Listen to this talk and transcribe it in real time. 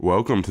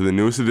Welcome to the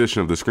newest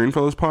edition of the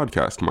Screenfellows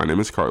podcast. My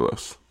name is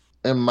Carlos.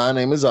 And my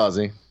name is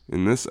Ozzy.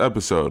 In this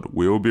episode,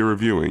 we will be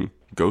reviewing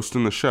Ghost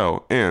in the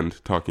Shell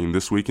and talking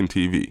This Week in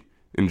TV.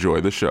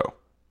 Enjoy the show.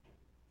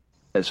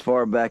 As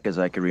far back as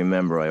I can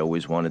remember, I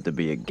always wanted to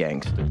be a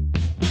gangster.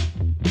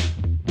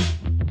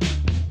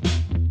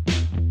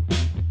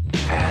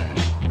 And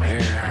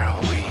here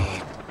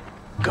we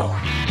go.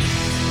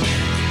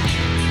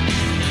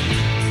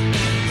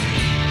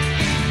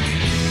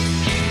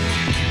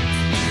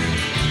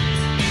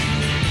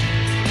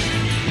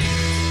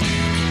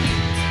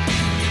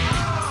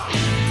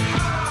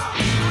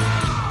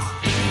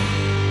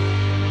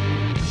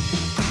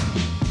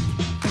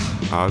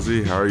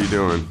 Ozzy, how are you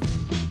doing?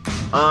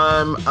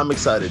 I'm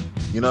excited.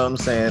 You know what I'm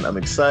saying? I'm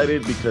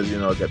excited because, I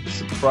got the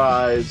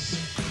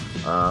surprise.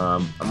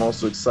 I'm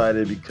also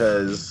excited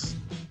because,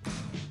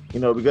 we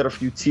got a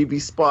few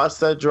TV spots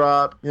that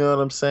dropped. You know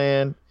what I'm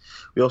saying?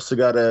 We also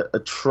got a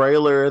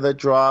trailer that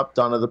dropped,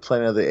 Dawn of the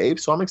Planet of the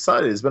Apes. So I'm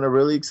excited. It's been a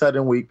really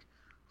exciting week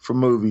for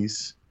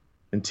movies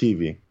and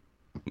TV.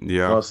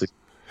 Yeah.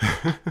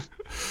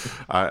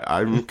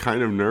 I'm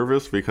kind of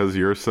nervous because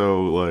you're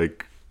so,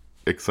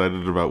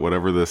 excited about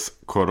whatever this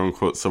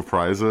quote-unquote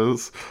surprise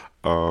is.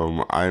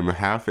 I'm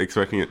half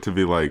expecting it to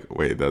be wait,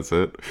 that's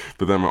it?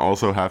 But then I'm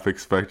also half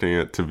expecting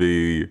it to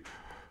be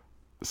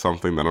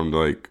something that I'm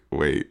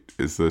wait,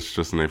 is this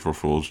just an April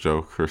Fool's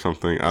joke or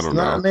something? I don't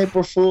know. It's not an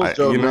April Fool's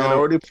joke, man. I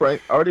already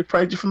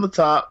pranked you from the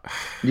top.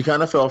 You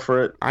kind of fell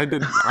for it. I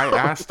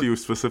asked you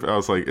specifically. I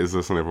was like, is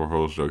this an April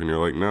Fool's joke? And you're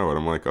like, no. And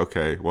I'm like,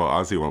 okay, well,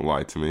 Ozzy won't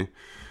lie to me.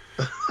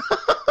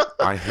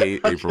 I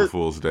hate April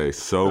Fool's Day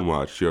so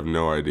much. You have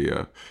no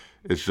idea.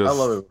 It's just, I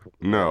love it.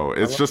 No,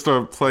 it's just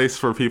a place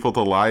for people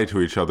to lie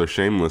to each other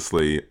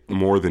shamelessly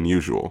more than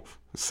usual.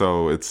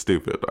 So it's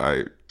stupid.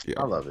 I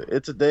love it.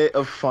 It's a day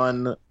of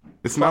fun.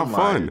 It's not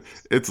fun.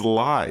 Lies. It's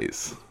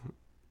lies.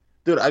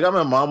 Dude, I got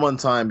my mom one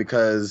time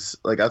because,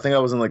 I think I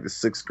was in, the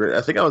 6th grade.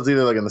 I think I was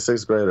either, in the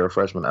 6th grade or a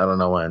freshman. I don't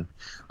know when.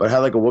 But I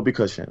had, a whoopee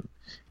cushion.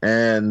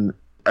 And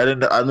I knew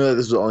that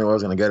this was the only way I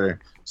was going to get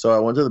her. So I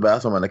went to the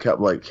bathroom and I kept,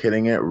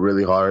 hitting it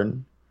really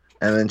hard.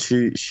 And then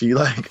she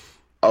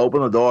I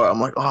opened the door.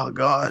 I'm like, oh,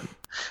 God.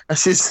 And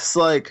she's just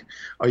like,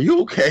 are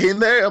you okay in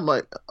there? I'm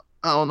like,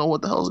 I don't know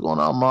what the hell's going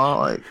on,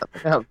 Mom. I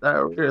think I have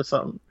diarrhea or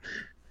something.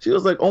 She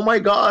was like, oh, my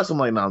gosh. I'm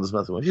like, no, I'm just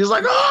messing with you. She's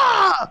like,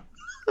 ah!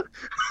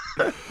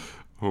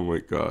 Oh, my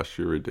gosh.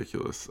 You're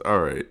ridiculous.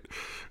 All right.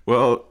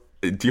 Well,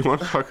 do you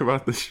want to talk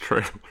about this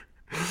trailer?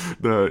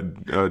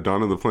 The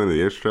Dawn of the Planet of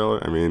the Apes trailer?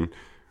 I mean,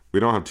 we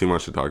don't have too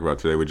much to talk about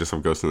today. We just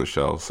have Ghost in the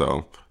Shell,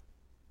 so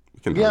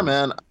we can. Yeah,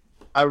 man.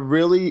 I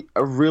really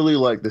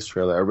like this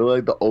trailer. I really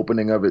like the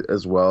opening of it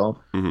as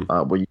well,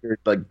 where you hear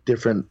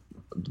different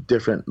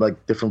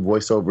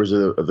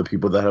voiceovers of the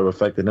people that have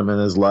affected him in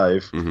his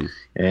life, and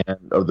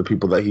of the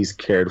people that he's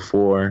cared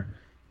for.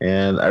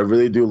 And I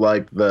really do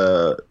like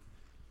the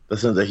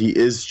sense that he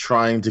is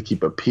trying to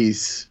keep a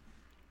peace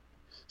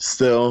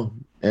still,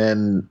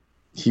 and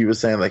he was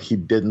saying he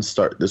didn't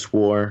start this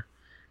war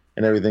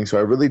and everything. So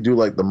I really do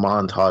like the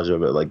montage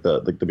of it,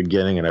 the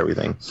beginning and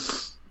everything.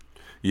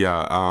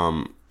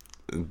 Yeah.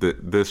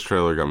 This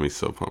trailer got me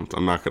so pumped.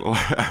 I'm not gonna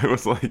lie. I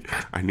was like,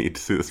 I need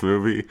to see this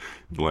movie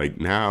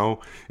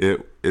now.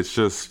 It's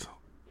just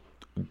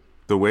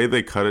the way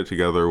they cut it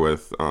together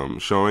with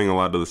showing a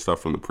lot of the stuff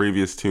from the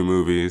previous two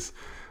movies,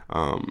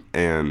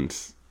 and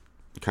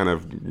kind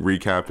of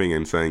recapping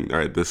and saying, all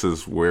right, this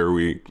is where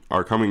we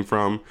are coming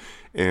from.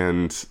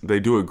 And they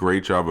do a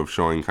great job of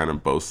showing kind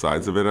of both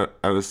sides of it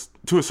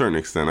to a certain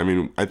extent. I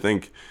mean, I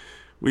think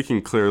we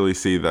can clearly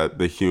see that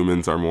the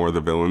humans are more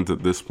the villains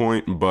at this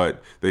point,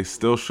 but they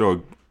still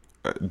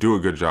do a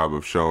good job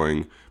of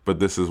showing, but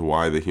this is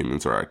why the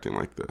humans are acting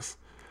like this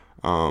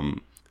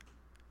in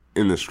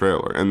this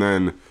trailer. And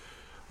then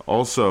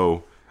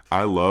also,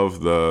 I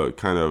love the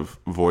kind of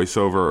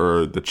voiceover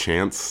or the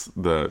chants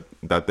that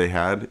they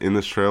had in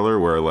this trailer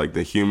where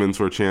the humans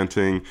were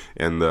chanting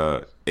and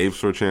the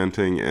apes were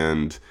chanting,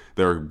 and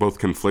they were both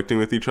conflicting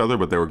with each other,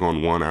 but they were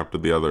going one after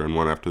the other and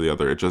one after the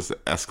other. It just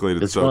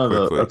escalated so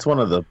quickly. That's one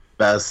of the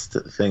best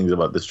things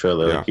about this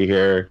trailer. Yeah. You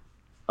hear,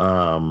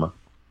 I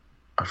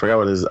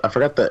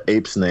forgot the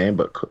ape's name,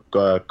 but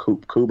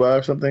Kuba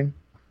or something.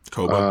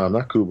 Koba.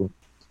 Not Kuba.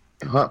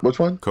 Huh? Which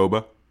one?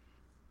 Koba.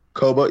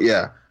 Koba.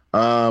 Yeah.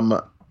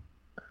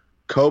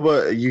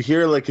 Koba. You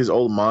hear his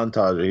old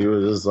montage. He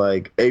was just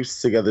apes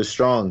together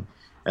strong,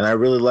 and I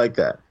really like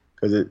that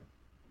because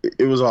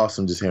it was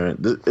awesome just hearing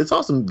it. It's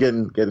awesome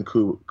getting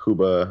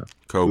Koba.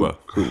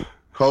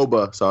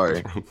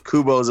 Sorry,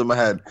 Kubo's in my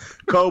head.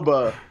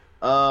 Koba.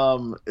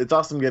 It's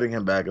awesome getting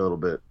him back a little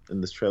bit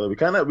in this trailer. We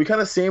kind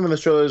of see him in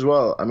this trailer as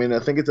well. I mean, I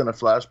think it's in a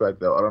flashback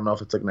though. I don't know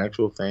if it's an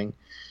actual thing.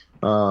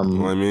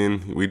 Well, I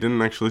mean, we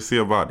didn't actually see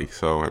a body,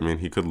 so I mean,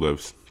 he could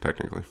live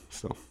technically.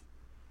 So,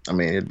 I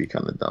mean, it'd be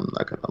kind of dumb,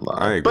 not gonna lie.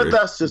 I agree, but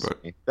that's just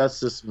me.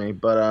 That's just me.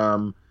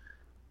 But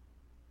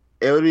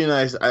it would be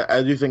nice.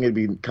 I do think it'd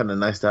be kind of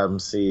nice to have him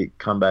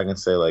come back and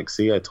say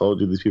see, I told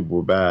you these people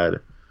were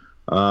bad.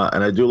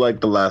 And I do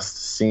like the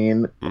last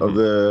scene of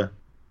that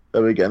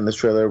we get in this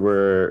trailer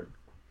where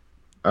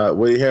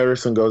Woody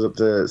Harrelson goes up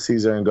to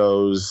Caesar and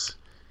goes,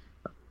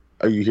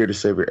 "Are you here to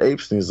save your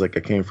apes?" And he's like, "I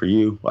came for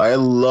you." I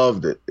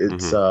loved it.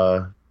 It's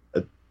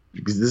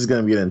because this is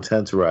gonna be an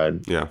intense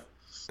ride. Yeah.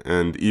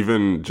 And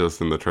even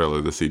just in the trailer,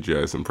 the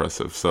CGI is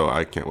impressive. So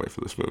I can't wait for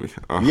this movie.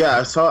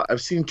 Yeah,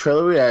 I've seen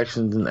trailer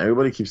reactions, and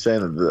everybody keeps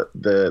saying that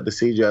the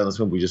CGI in this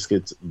movie just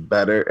gets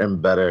better and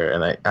better,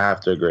 and I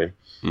have to agree.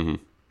 Mm-hmm.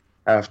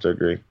 I have to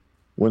agree.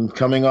 When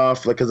coming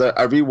off, like, because I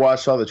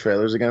rewatched all the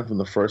trailers again from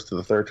the first to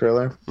the third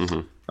trailer.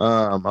 Mm-hmm.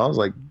 I was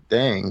like,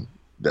 dang,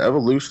 the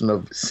evolution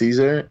of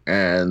Caesar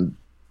and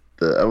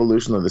the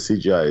evolution of the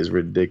CGI is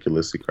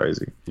ridiculously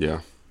crazy.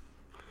 Yeah.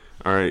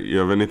 All right, you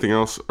have anything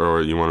else,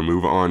 or you want to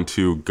move on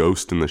to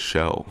Ghost in the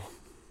Shell?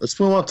 Let's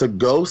move on to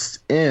Ghost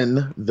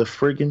in the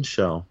friggin'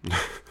 Shell.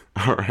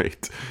 All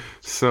right.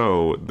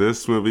 So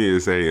this movie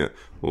is a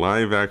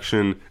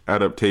live-action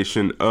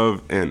adaptation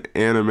of an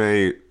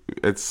anime.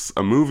 It's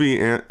a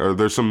movie, or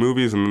there's some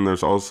movies, and then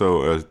there's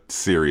also a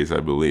series,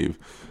 I believe.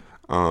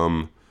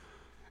 And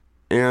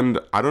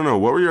I don't know,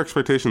 what were your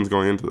expectations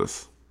going into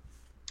this?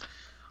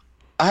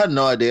 I had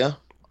no idea,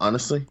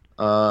 honestly.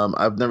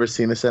 I've never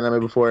seen this anime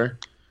before.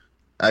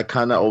 I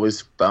kind of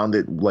always found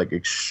it like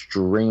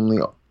extremely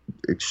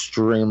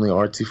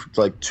artsy,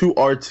 like too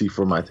artsy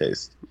for my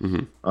taste.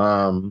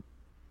 Mm-hmm.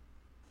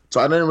 So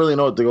I didn't really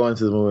know what to go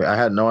into the movie. I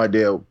had no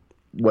idea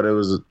what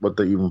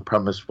the even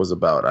premise was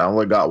about. All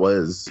I got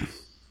was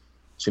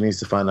she needs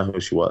to find out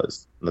who she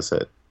was. That's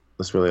it.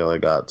 That's really all I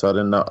got. So I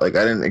didn't know. Like,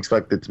 I didn't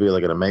expect it to be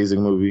like an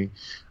amazing movie.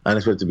 I didn't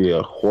expect it to be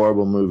a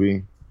horrible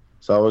movie.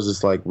 So I was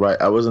just like,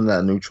 I was in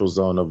that neutral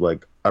zone of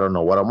like, I don't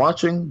know what I'm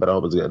watching, but I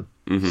hope it's good.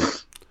 Mm-hmm.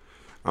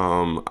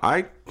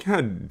 I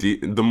had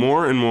the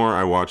more and more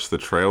I watched the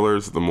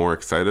trailers, the more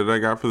excited I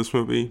got for this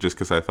movie, just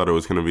because I thought it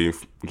was going to be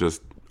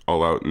just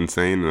all out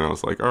insane, and I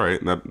was like, all right,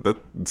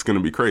 that's going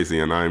to be crazy,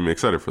 and I'm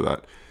excited for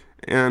that.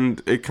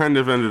 And it kind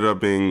of ended up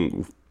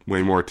being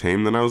way more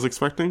tame than I was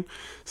expecting.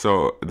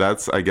 So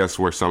that's, I guess,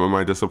 where some of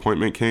my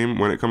disappointment came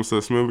when it comes to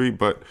this movie.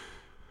 But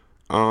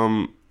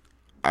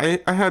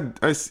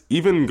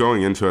even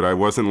going into it, I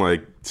wasn't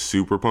like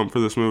super pumped for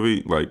this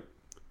movie. Like,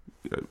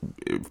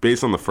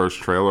 based on the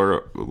first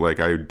trailer, like,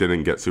 I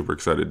didn't get super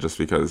excited just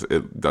because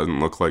it doesn't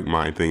look like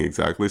my thing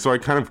exactly. So I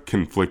kind of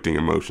conflicting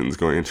emotions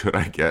going into it,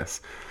 I guess.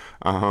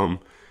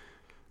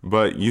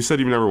 But you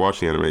said you've never watched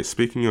the anime.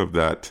 Speaking of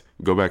that,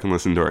 go back and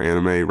listen to our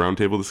anime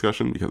roundtable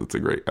discussion because it's a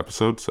great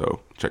episode,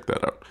 so check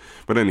that out.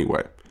 But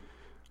anyway,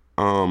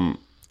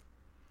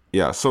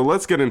 yeah, so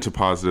let's get into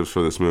positives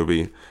for this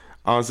movie.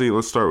 Ozzy,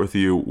 let's start with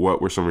you. What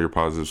were some of your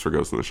positives for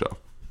Ghost in the Shell?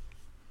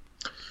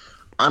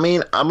 I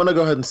mean, I'm going to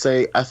go ahead and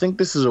say, I think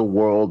this is a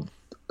world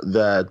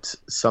that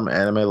some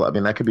anime, I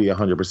mean, I could be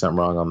 100%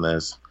 wrong on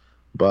this,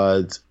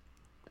 but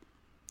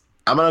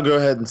I'm going to go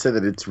ahead and say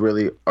that it's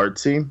really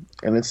artsy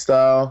in its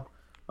style.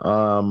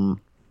 And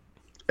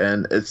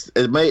it's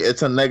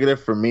a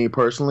negative for me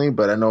personally,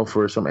 but I know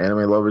for some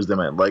anime lovers, they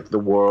might like the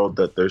world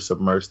that they're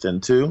submersed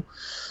into.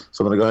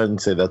 So I'm going to go ahead and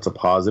say that's a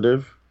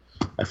positive.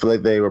 I feel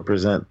like they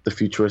represent the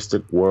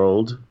futuristic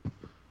world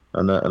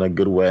in a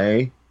good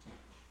way.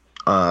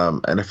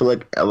 And I feel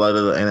like a lot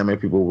of the anime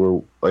people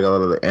were, like, a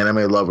lot of the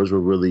anime lovers will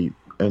really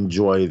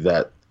enjoy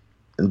that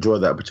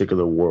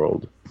particular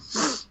world.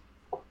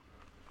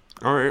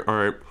 All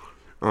right.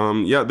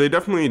 Yeah, they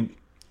definitely,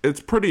 it's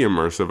pretty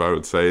immersive, I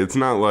would say. It's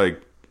not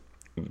like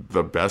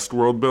the best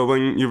world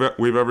building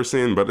we've ever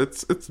seen, but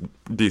it's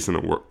decent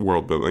at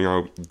world building.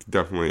 I'll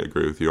definitely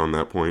agree with you on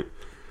that point.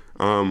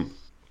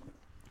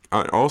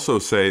 I'd also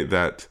say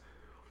that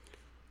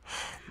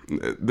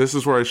this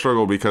is where I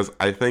struggle, because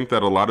I think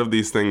that a lot of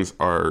these things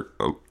are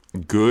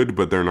good,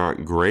 but they're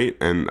not great.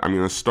 And I'm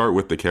going to start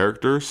with the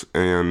characters.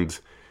 And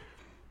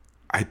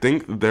I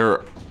think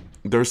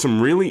there's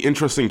some really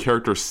interesting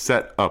characters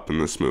set up in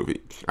this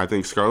movie. I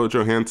think Scarlett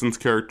Johansson's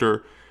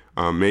character,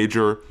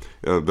 Major,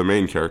 the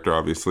main character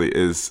obviously,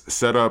 is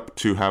set up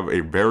to have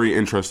a very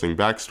interesting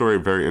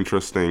backstory, very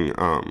interesting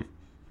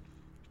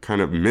kind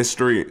of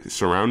mystery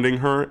surrounding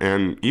her,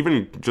 and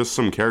even just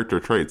some character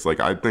traits. Like,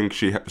 I think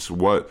she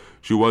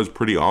was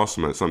pretty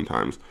awesome at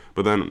sometimes,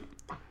 but then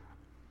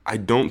I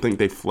don't think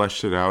they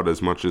fleshed it out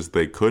as much as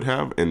they could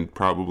have and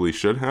probably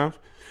should have.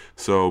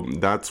 So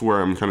that's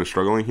where I'm kind of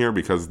struggling here,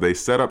 because they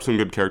set up some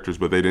good characters,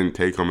 but they didn't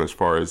take them as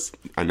far as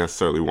I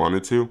necessarily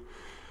wanted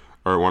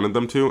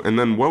them to. And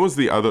then what was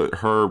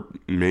her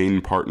main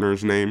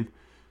partner's name?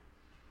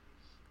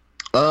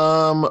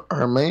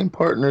 Her main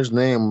partner's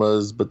name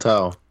was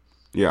Batal.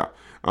 Yeah.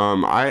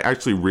 I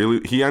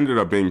actually he ended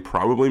up being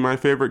probably my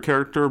favorite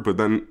character, but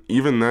then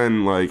even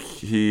then, like,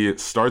 he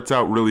starts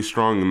out really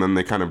strong and then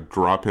they kind of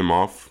drop him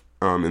off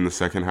in the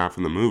second half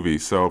of the movie.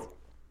 So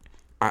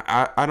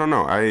I don't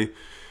know.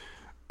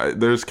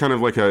 There's kind of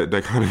like a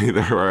dichotomy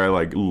there where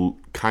I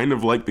kind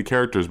of like the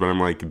characters, but I'm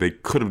like, they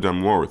could have done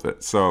more with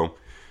it. So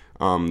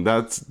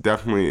that's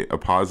definitely a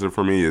positive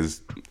for me,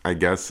 is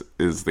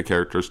the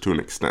characters to an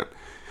extent.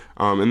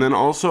 And then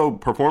also,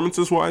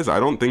 performances-wise, I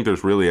don't think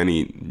there's really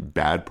any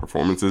bad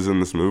performances in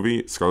this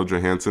movie. Scarlett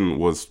Johansson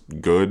was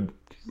good,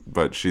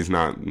 but she's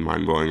not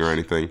mind-blowing or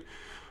anything.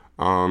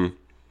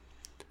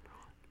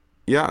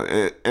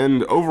 Yeah,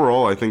 and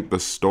overall, I think the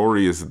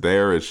story is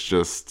there. It's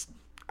just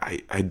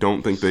I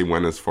don't think they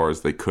went as far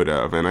as they could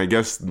have. And I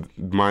guess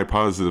my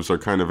positives are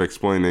kind of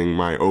explaining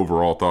my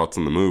overall thoughts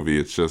on the movie.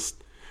 It's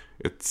just,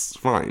 it's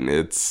fine.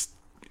 It's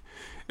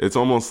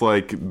almost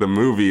like the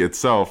movie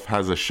itself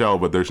has a shell,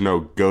 but there's no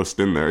ghost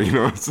in there. You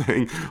know what I'm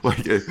saying?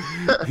 Like,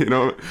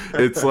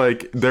 it's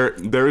like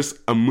there's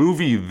a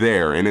movie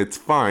there, and it's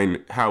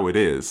fine how it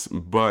is,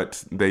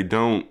 but they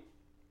don't.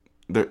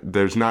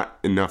 There's not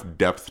enough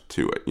depth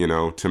to it,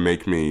 to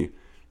make me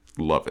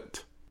love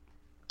it.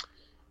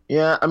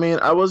 Yeah, I mean,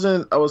 I was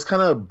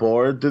kind of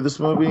bored through this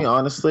movie,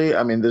 honestly.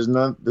 I mean, there's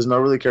no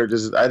really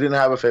characters. I didn't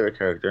have a favorite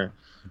character.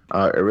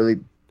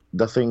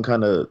 Nothing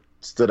kind of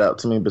stood out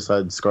to me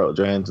besides Scarlett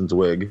Johansson's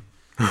wig.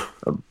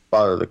 It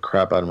bothered the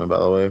crap out of me, by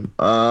the way.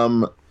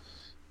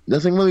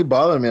 Nothing really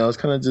bothered me. I was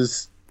kind of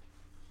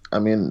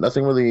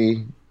nothing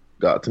really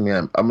got to me.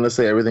 I'm gonna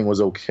say everything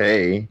was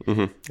okay.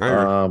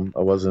 Mm-hmm.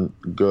 I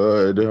wasn't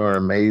good or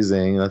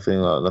amazing.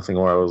 Nothing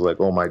where I was like,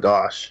 oh my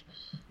gosh.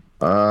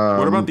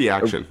 What about the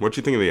action? What do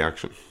you think of the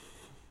action?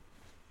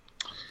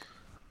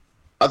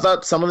 I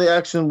thought some of the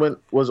action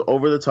was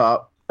over the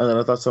top, and then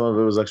I thought some of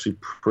it was actually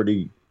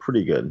pretty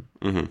good.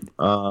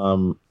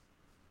 Mm-hmm.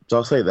 So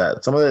I'll say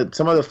that some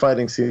of the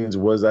fighting scenes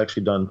was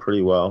actually done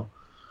pretty well.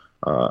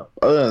 Other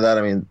than that,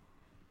 I mean,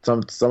 some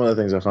of the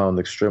things I found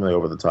extremely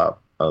over the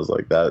top. I was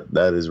like,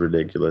 that is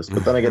ridiculous.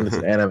 But then again, it's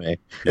an anime.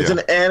 It's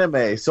an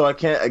anime, so I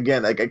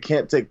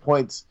can't take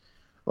points.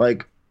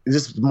 Like, it's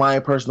just my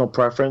personal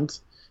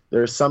preference.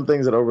 There are some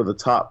things that are over the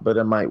top, but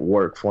it might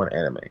work for an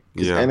anime.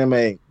 Because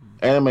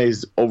anime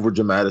is over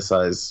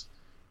dramatized.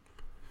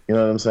 You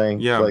know what I'm saying?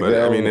 Yeah, like,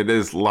 but I mean, it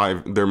is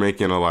live. They're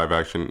making a live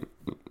action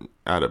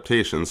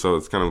adaptation, so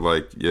it's kind of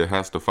like it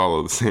has to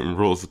follow the same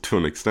rules to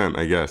an extent,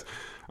 I guess.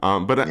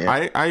 But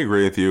yeah. I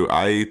agree with you.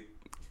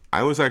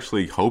 I was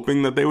actually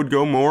hoping that they would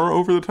go more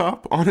over the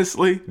top,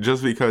 honestly,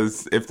 just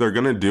because if they're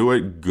gonna do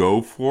it,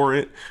 go for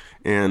it.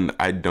 And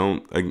I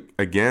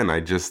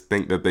just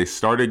think that they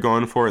started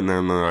going for it, and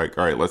then they're like,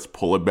 all right, let's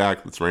pull it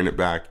back, let's rein it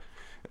back,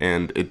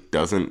 and it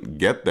doesn't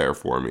get there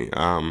for me.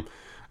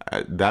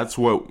 That's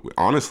what,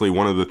 honestly,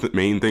 one of the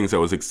main things that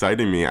was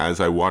exciting me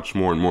as I watched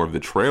more and more of the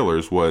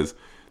trailers was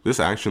this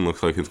action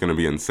looks like it's going to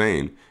be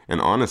insane.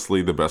 And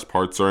honestly, the best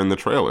parts are in the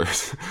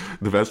trailers.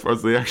 The best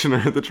parts of the action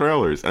are in the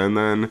trailers. And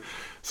then,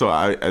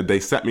 so they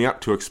set me up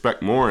to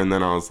expect more, and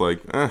then I was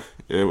like,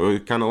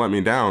 it kind of let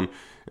me down.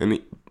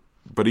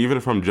 But even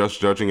if I'm just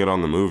judging it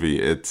on the movie,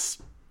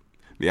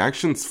 the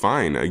action's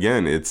fine.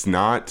 Again, it's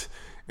not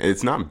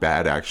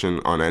bad action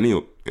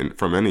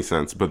from any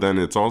sense, but then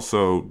it's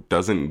also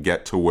doesn't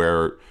get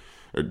to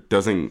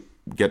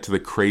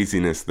the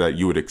craziness that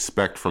you would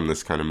expect from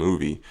this kind of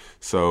movie.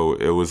 So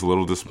it was a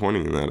little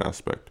disappointing in that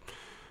aspect.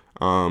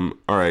 All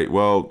right,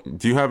 well,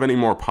 do you have any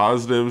more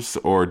positives,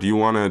 or do you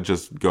want to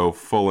just go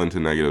full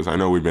into negatives? I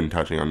know we've been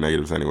touching on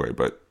negatives anyway,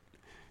 but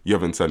you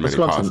haven't said many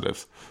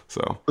positives.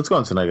 So let's go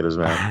into negatives,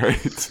 man.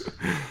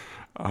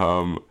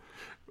 All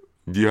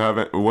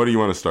right. What do you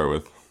want to start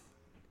with?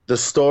 The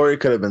story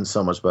could have been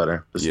so much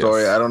better.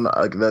 Story, I don't know,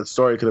 like, that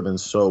story could have been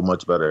so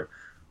much better.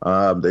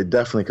 They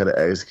definitely could have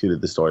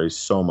executed the story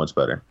so much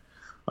better.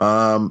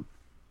 I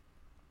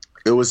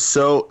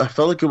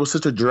felt like it was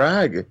such a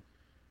drag.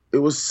 It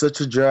was such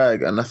a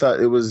drag, and I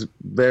thought it was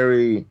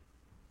very,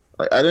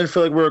 like, I didn't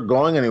feel like we were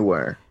going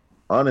anywhere,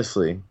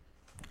 honestly.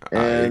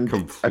 And I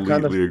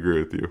completely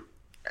agree with you.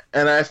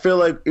 And I feel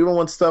like even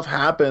when stuff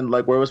happened,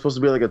 like where it was supposed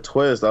to be like a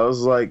twist, I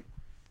was like,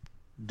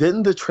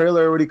 didn't the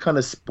trailer already kind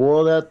of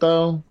spoil that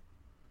though?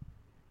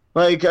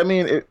 Like, I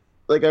mean,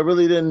 I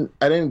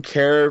didn't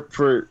care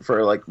for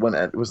like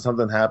when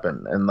something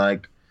happened, and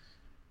like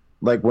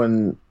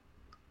when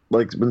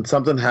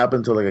something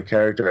happened to like a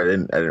character, I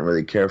didn't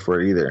really care for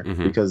it either,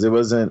 because it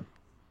wasn't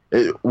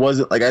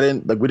like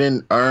we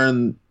didn't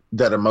earn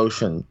that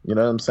emotion. You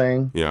know what I'm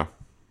saying? Yeah.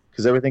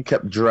 Because everything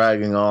kept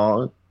dragging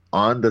on.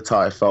 That's how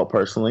I felt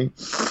personally.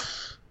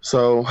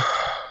 So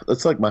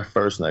that's like my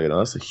first negative.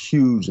 That's a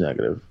huge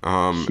negative.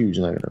 Huge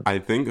negative. I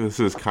think this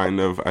is kind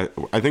of, I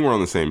think we're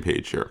on the same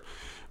page here,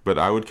 but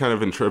I would kind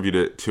of attribute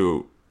it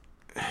to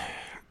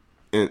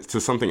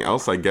something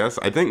else, I guess.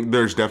 I think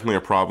there's definitely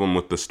a problem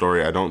with the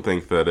story. I don't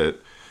think that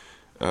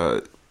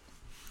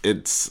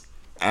it's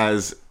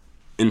as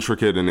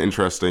intricate and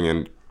interesting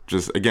and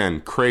just, again,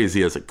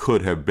 crazy as it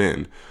could have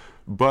been.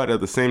 But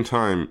at the same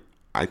time,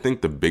 I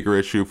think the bigger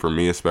issue for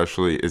me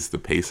especially is the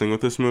pacing with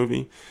this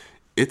movie.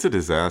 It's a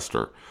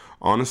disaster.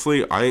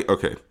 Honestly, I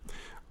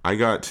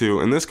got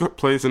to, and this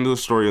plays into the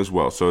story as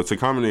well, so it's a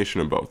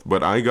combination of both,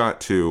 but I got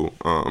to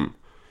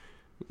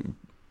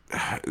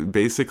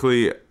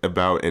basically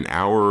about an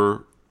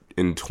hour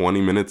and 20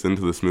 minutes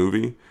into this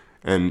movie,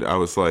 and I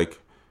was like,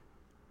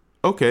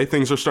 okay,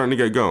 things are starting to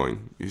get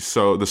going.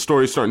 So the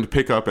story's starting to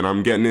pick up, and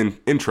I'm getting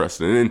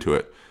interested and into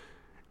it.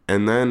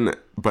 And then,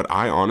 but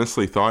I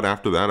honestly thought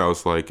after that, I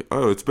was like,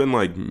 oh, it's been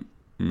like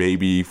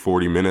maybe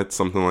 40 minutes,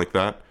 something like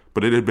that.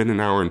 But it had been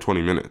an hour and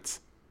 20 minutes.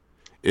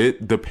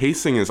 The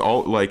pacing is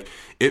all like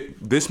it.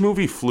 This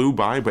movie flew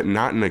by, but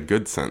not in a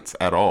good sense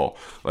at all.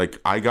 Like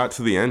I got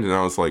to the end and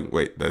I was like,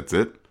 wait, that's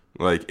it?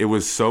 Like it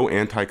was so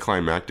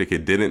anticlimactic.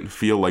 It didn't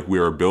feel like we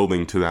were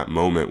building to that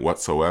moment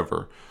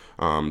whatsoever.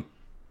 And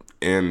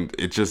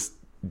it just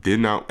did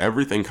not.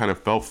 Everything kind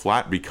of fell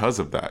flat because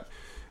of that.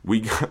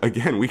 We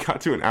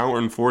got to an hour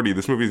and 40.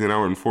 This movie's an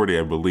hour and 40,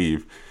 I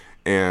believe,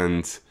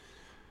 and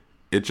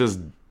it just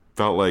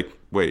felt like,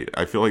 wait,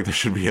 I feel like there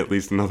should be at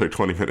least another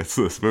 20 minutes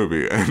to this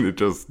movie, and it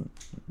just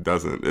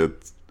doesn't.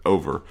 It's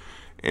over,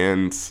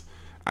 and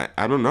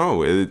I don't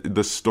know.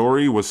 The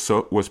story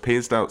was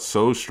paced out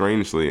so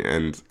strangely,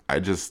 and I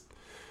just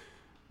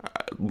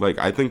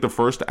I think the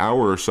first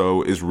hour or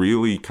so is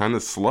really kind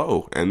of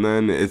slow, and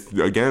then it's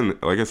again,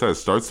 like I said, it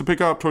starts to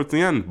pick up towards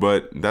the end,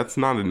 but that's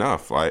not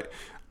enough. I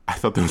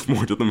thought there was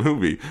more to the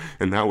movie,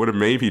 and that would have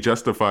maybe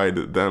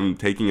justified them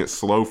taking it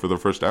slow for the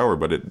first hour,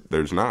 but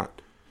there's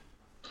not.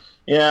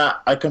 Yeah,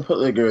 I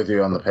completely agree with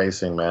you on the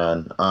pacing,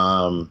 man.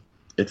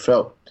 It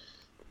felt.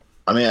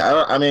 I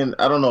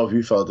don't know if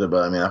you felt it,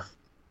 but I mean,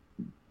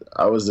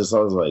 I was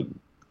like,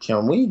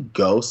 can we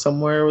go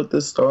somewhere with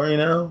this story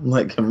now?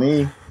 Like, can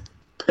we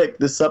pick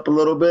this up a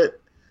little bit?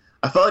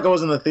 I felt like I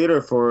was in the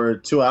theater for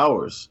 2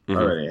 hours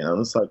already, and I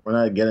was like, we're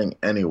not getting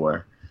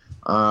anywhere.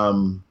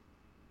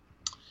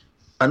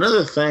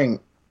 Another thing,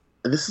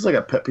 this is like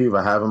a pet peeve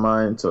I have in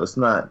mind, so it's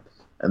not,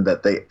 and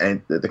that they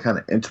kind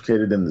of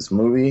intricated in this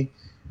movie.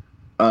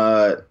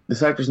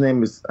 This actor's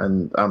name is,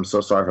 and I'm so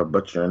sorry if I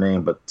butcher your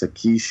name, but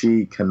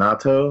Takeshi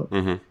Kanato.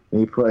 And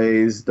he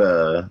plays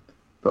the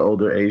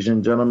older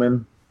Asian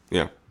gentleman.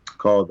 Yeah.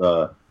 Called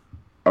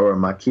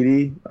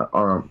Aramakiri.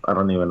 I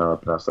don't even know how to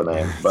pronounce the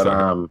name, but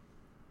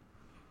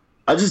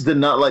I just did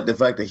not like the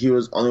fact that he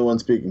was the only one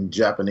speaking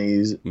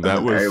Japanese.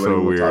 That was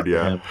so weird,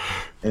 yeah.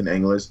 In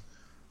English.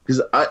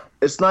 Because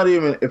it's not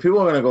even, if people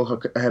are going to go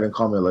ahead and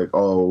call me like,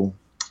 oh,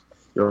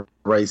 you're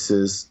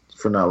racist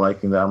for not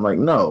liking that, I'm like,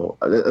 no,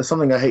 it's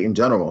something I hate in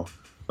general.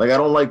 Like, I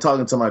don't like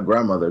talking to my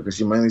grandmother because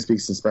she mainly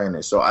speaks in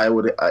Spanish. So I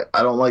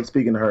don't like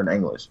speaking to her in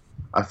English.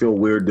 I feel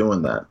weird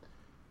doing that.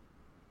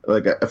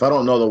 Like, if I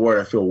don't know the word,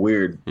 I feel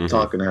weird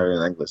talking to her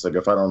in English. Like,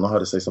 if I don't know how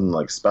to say something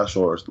like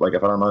special, or like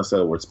if I don't know how to say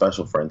the word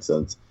special, for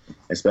instance,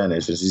 in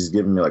Spanish, and she's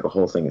giving me like a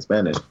whole thing in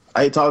Spanish,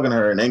 I hate talking to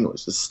her in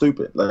English. It's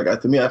stupid. Like,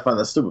 to me, I find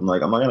that stupid. I'm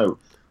like, I'm not going to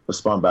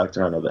respond back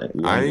to her in other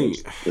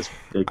language. It's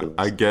ridiculous.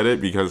 I get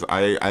it, because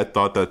I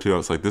thought that too. I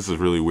was like, this is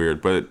really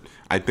weird. But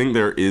I think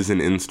there is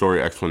an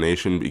in-story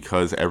explanation,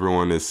 because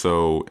everyone is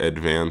so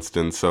advanced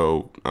and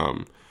so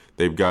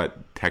they've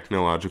got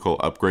technological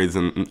upgrades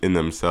in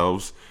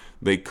themselves.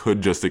 They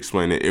could just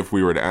explain it. If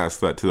we were to ask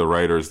that to the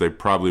writers, they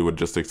probably would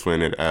just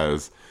explain it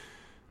as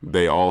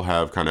they all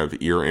have kind of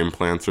ear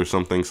implants or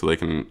something, so they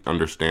can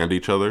understand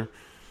each other,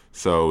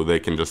 so they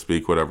can just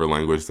speak whatever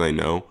language they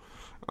know.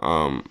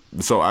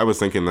 So I was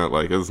thinking that,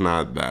 like, it's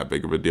not that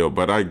big of a deal,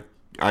 but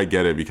I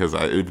get it, because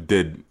it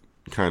did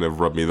kind of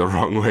rub me the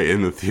wrong way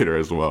in the theater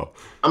as well.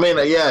 I mean,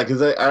 yeah,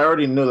 because I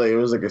already knew that it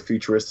was like a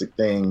futuristic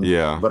thing.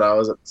 Yeah. But I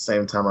was, at the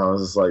same time, I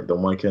was just like,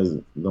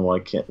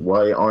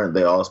 why aren't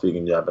they all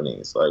speaking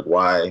Japanese? Like,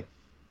 why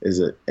is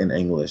it in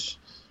English?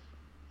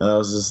 And it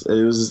was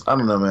just, I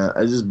don't know, man.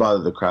 It just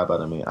bothered the crap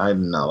out of me. I did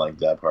not like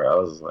that part. I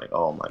was just like,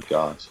 oh my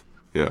gosh.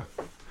 Yeah.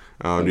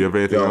 Do you have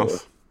anything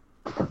else?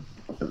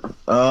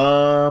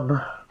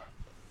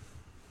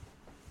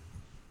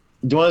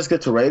 Do you want us to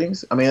get to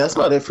ratings? I mean, that's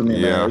about it for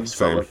me, man. Yeah,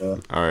 same.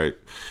 All right.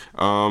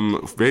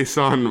 Based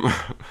on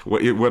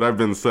what I've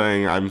been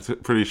saying, I'm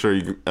pretty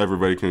sure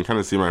everybody can kind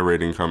of see my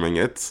rating coming.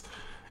 It's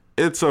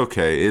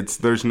okay.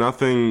 There's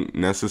nothing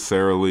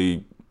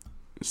necessarily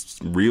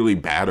really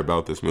bad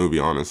about this movie,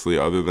 honestly,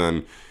 other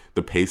than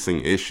the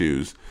pacing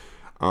issues.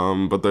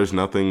 But there's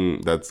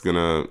nothing that's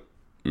gonna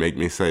make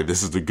me say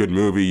this is a good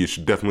movie, you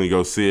should definitely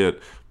go see it.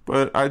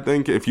 But I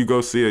think if you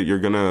go see it, you're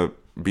gonna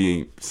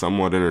be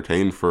somewhat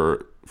entertained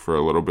for a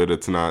little bit.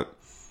 It's not,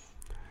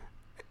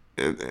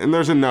 and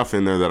there's enough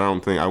in there that I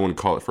wouldn't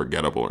call it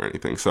forgettable or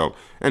anything. So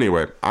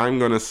anyway, I'm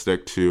gonna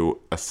stick to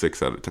a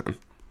 6 out of 10.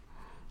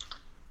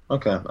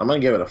 Okay, I'm gonna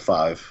give it a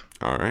 5.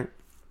 All right.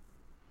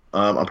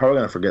 I'm probably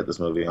gonna forget this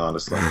movie,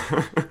 honestly,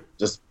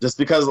 just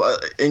because,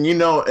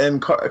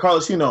 and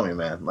Carlos, you know me,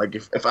 man. Like,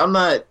 if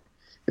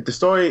the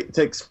story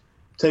takes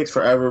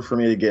forever for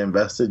me to get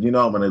invested,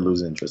 I'm gonna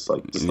lose interest.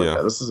 Like, just like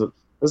that. This is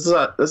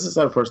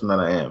the type of person that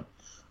I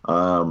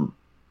am.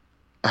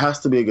 It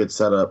has to be a good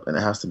setup, and it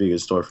has to be a good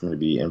story for me to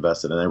be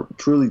invested. And I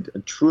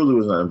truly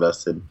was not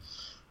invested.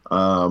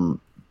 I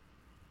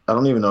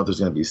don't even know if there's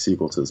going to be a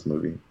sequel to this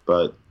movie,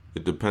 but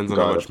it depends on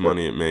how much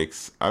money it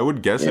makes. I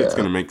would guess it's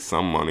going to make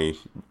some money,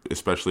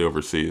 especially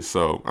overseas.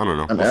 So I don't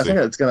know. I think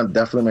it's going to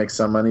definitely make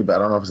some money, but I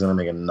don't know if it's going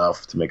to make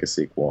enough to make a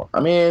sequel. I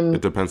mean,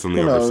 it depends on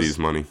the overseas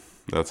money.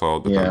 That's all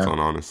it depends on,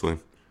 honestly.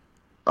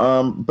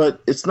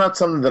 But it's not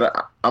something that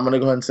I'm going to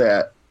go ahead and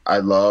say I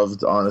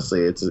loved.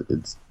 Honestly,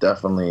 it's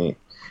definitely.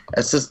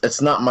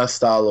 It's not my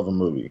style of a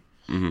movie.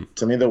 Mm-hmm.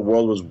 To me, the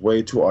world was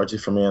way too artsy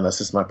for me, and that's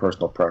just my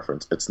personal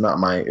preference. It's not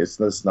my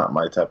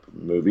type of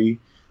movie.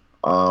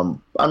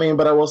 I mean,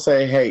 but I will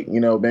say, hey,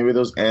 maybe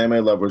those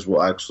anime lovers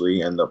will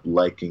actually end up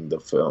liking the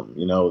film.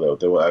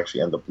 They will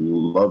actually end up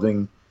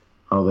loving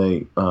how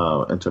they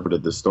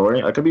interpreted the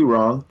story. I could be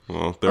wrong.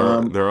 Well, there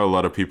are a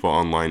lot of people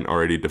online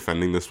already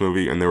defending this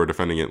movie, and they were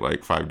defending it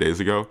like 5 days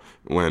ago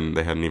when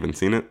they hadn't even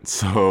seen it.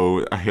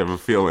 So I have a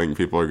feeling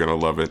people are gonna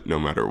love it no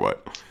matter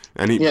what.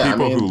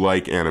 Who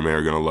like anime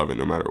are gonna love it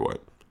no matter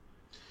what.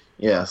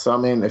 Yeah. So I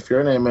mean, if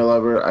you're an anime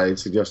lover, I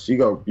suggest you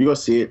go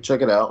see it,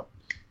 check it out.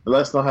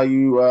 Let us know how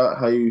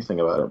you think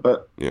about it.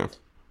 But yeah,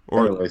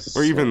 or anyways,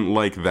 even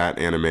like that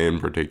anime in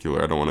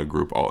particular. I don't want to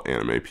group all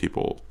anime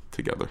people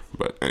together.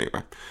 But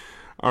anyway,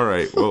 all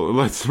right. Well,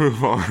 let's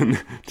move on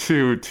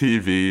to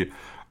TV.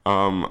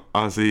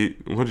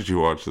 Ozzy, what did you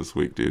watch this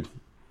week, dude?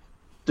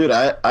 Dude,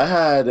 I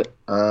had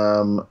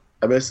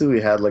I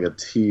basically had like a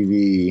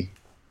TV.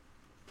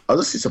 I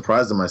was just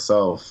surprised at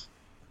myself,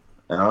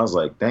 and I was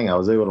like, dang, I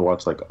was able to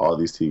watch like all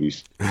these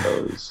TV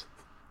shows.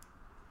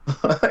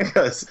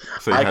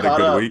 So you had a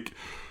good week?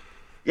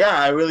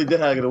 Yeah, I really did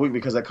have a good week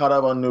because I caught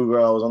up on New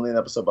Girl. I was only an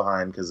episode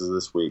behind because of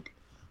this week.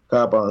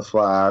 Caught up on The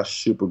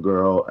Flash,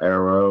 Supergirl,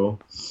 Arrow,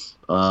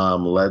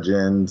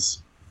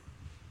 Legends.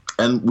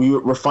 And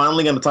we're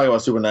finally going to talk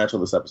about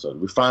Supernatural this episode.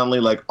 We're finally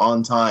like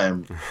on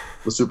time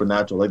with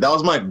Supernatural. Like that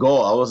was my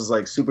goal. I was just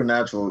like,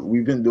 Supernatural,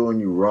 we've been doing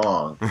you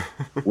wrong.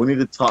 We need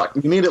to talk.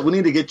 We need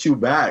to get you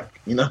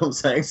back. You know what I'm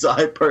saying? So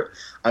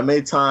I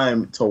made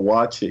time to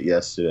watch it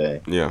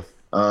yesterday. Yeah.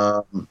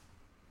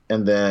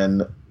 And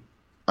then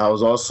I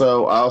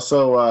also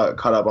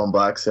caught up on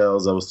Black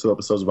Sails. I was 2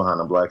 episodes behind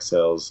on Black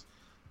Sails.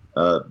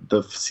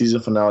 The season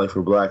finale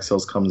for Black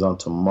Sails comes on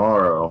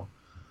tomorrow,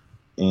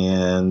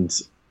 and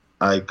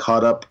I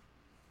caught up.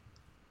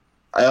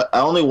 I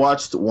only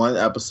watched 1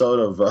 episode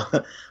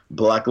of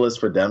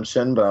Blacklist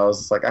Redemption, but I was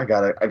just like, I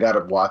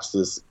gotta watch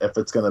this if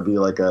it's gonna be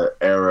like a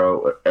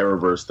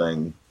Arrowverse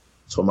thing,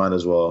 so I might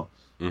as well.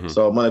 Mm-hmm.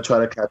 So I'm gonna try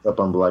to catch up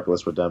on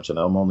Blacklist Redemption.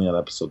 I'm only on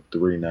episode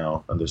 3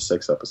 now, and there's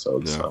 6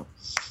 episodes. Yeah.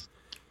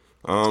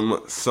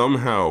 So.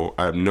 Somehow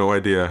I have no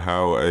idea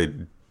how I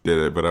did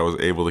it, but I was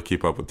able to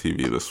keep up with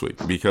TV this week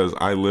because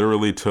I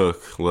literally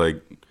took like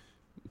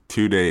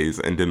 2 days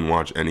and didn't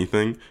watch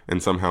anything,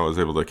 and somehow I was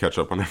able to catch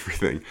up on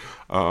everything.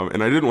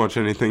 And I didn't watch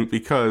anything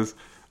because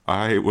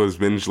I was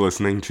binge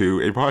listening to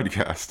a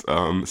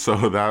podcast.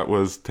 So that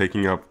was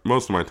taking up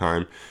most of my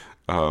time.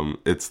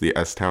 It's the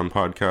S-Town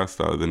podcast,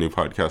 the new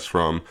podcast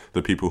from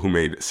the people who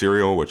made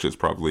Serial, which is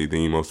probably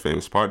the most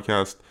famous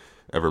podcast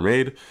ever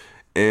made.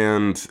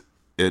 And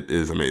it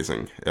is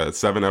amazing.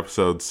 7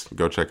 episodes.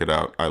 Go check it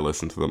out. I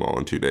listened to them all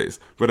in 2 days.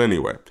 But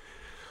anyway,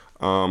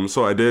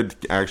 so I did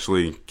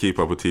actually keep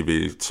up with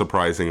TV,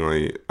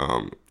 surprisingly,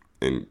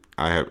 and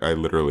I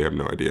literally have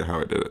no idea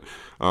how I did it.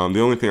 The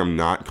only thing I'm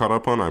not caught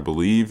up on, I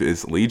believe,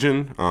 is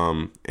Legion,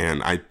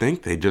 and I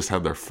think they just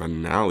had their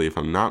finale, if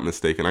I'm not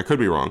mistaken. I could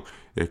be wrong.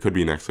 It could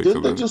be next week.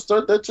 Didn't they just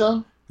start that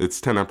show?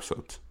 It's 10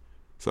 episodes.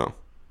 So,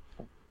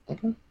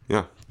 okay.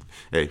 Yeah.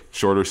 Hey,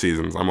 shorter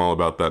seasons. I'm all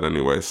about that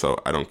anyway, so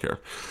I don't care.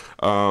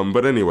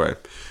 But anyway,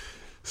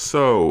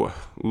 so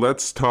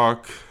let's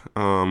talk.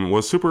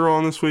 Was Supergirl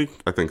on this week?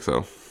 I think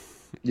so.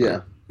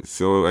 Yeah.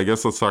 So I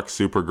guess let's talk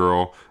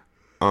Supergirl.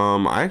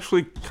 I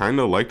actually kind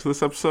of liked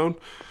this episode.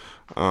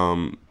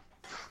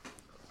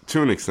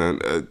 To an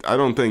extent. I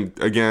don't think,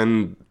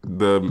 again,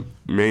 the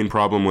main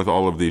problem with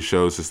all of these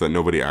shows is that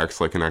nobody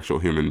acts like an actual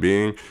human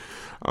being.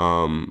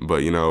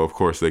 But, of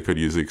course, they could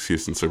use the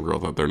excuse in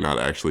Supergirl that they're not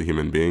actually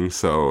human beings.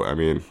 So, I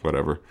mean,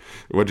 whatever.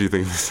 What do you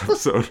think of this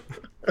episode?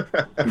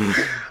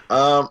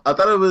 I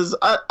thought it was.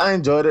 I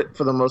enjoyed it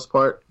for the most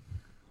part.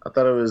 I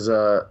thought it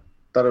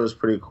was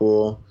pretty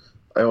cool.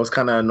 I was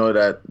kind of annoyed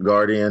at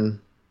Guardian.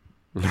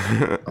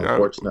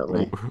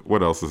 Unfortunately.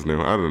 What else is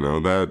new? I don't know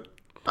that.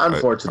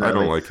 Unfortunately, I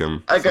don't like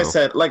him. Like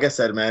I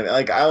said, man.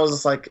 Like I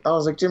was like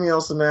Jimmy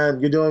Olsen, man.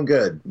 You're doing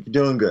good.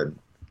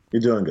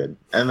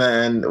 And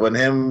then when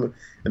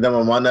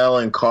Mon-El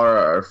and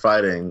Kara are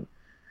fighting,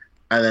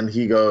 and then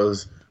he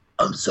goes,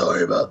 "I'm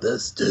sorry about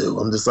this, too."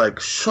 I'm just like,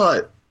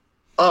 shut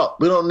up.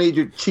 We don't need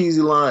your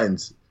cheesy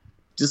lines.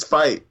 Just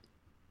fight.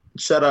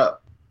 Shut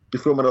up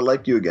before I'm gonna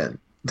like you again.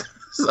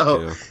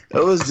 So yeah.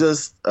 It was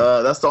just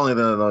that's the only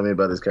thing that annoyed me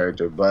about his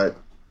character. But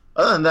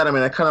other than that, I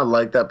mean, I kind of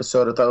liked the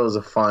episode. I thought it was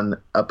a fun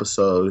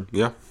episode.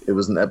 Yeah. It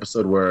was an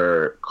episode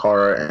where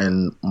Kara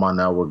and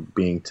Mon-El were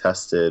being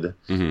tested.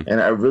 Mm-hmm.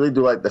 And I really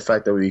do like the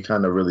fact that we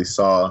kind of really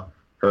saw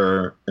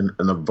her in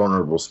a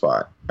vulnerable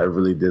spot. I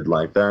really did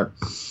like that.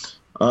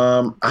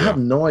 I have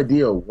no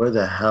idea what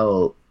the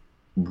hell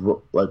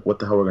we're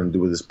going to do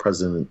with this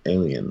president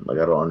alien. Like,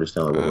 I don't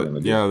understand what we're going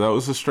to do. Yeah, that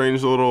was a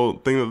strange little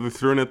thing that they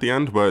threw in at the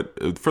end,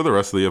 but for the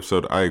rest of the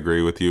episode, I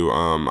agree with you.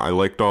 I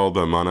liked all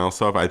the Mon-El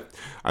stuff.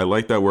 I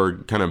like that we're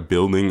kind of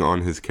building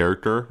on his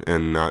character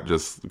and not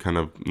just kind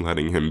of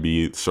letting him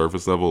be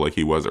surface level like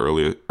he was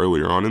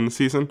earlier on in the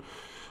season.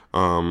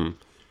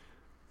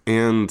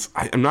 And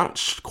I'm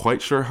not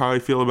quite sure how I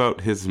feel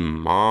about his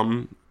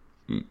mom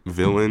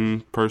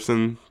villain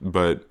person,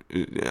 but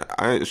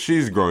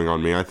she's growing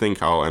on me. I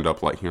think I'll end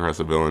up liking her as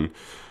a villain.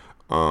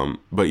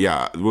 But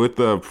yeah, with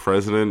the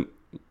president,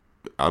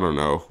 I don't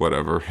know,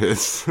 whatever.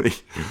 It's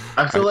like,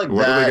 I feel like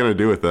what are they that. gonna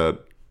do with that?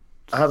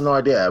 I have no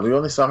idea. We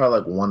only saw her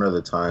like one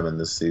other time in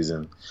this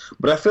season,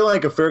 but I feel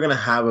like if we are gonna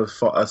have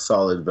a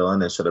solid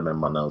villain, it should have been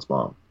Monel's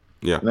mom.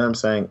 Yeah, You know what I'm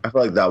saying? I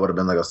feel like that would have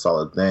been like a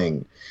solid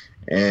thing,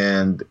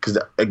 and because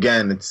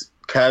again, it's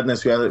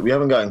Cadmus. We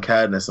haven't gotten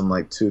Cadmus in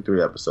like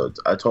 2-3 episodes.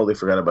 I totally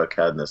forgot about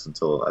Cadmus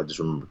until I just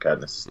remember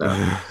Cadmus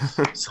now.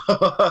 so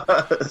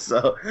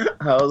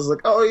I was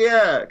like, oh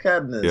yeah,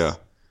 Cadmus. yeah,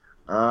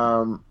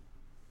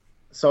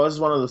 So it's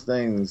one of those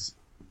things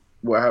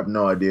where I have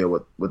no idea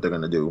what they're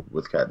gonna do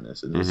with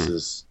Cadmus, and this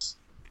is,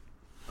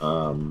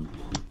 I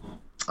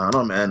don't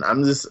know, man. I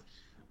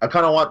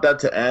kind of want that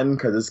to end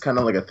because it's kind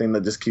of like a thing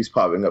that just keeps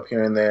popping up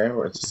here and there,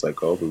 where it's just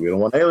like, oh, but we don't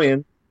want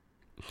aliens.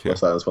 Yeah.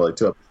 So silence for like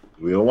 2 episodes.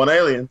 We don't want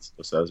aliens.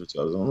 So silence for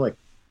 2 episodes. I'm like,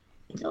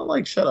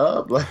 like shut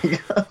up.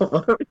 Like,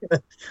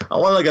 I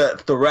want like a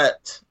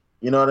threat.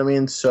 You know what I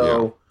mean?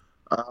 So,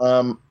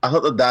 I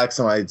thought the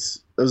Daxamites.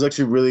 I was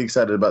actually really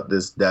excited about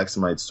this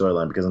Daxamite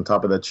storyline because on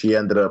top of that, she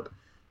ended up.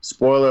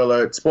 Spoiler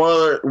alert!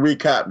 Spoiler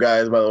recap,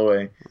 guys. By the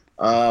way,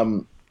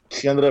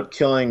 she ended up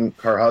killing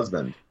her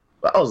husband.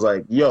 I was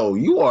like, "Yo,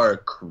 you are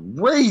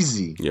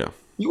crazy. yeah,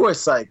 You are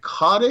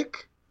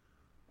psychotic.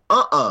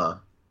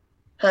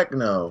 Heck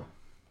no."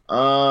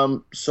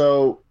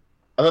 So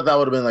I thought that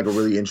would have been like a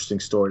really interesting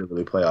story to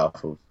really play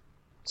off of.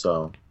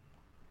 So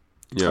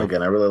yeah.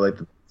 again, I really like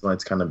the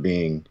Daxamites kind of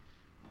being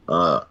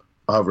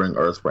hovering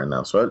Earth right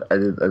now. So I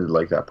did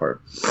like that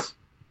part.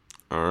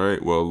 All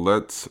right. Well,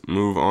 let's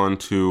move on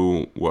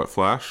to what,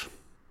 Flash?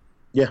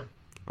 Yeah.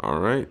 All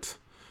right.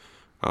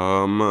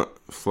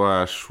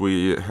 Flash.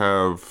 We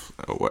have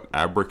what,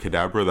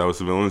 Abracadabra? That was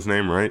the villain's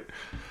name, right?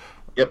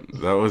 Yep.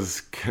 That was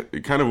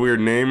kind of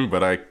weird name,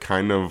 but I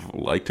kind of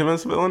liked him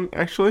as a villain,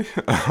 actually.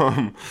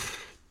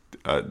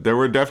 There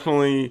were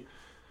definitely.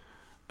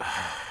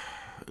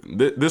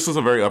 This was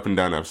a very up and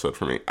down episode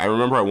for me. I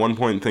remember at one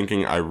point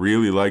thinking I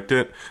really liked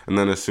it, and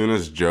then as soon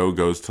as Joe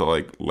goes to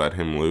like let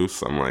him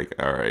loose, I'm like,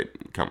 all right,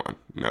 come on,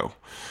 no.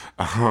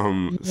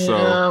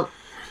 So,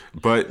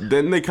 but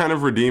then they kind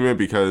of redeem it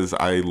because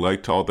I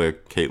liked all the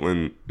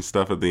Caitlyn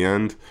stuff at the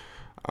end.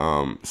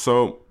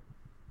 So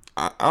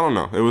I don't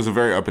know. It was a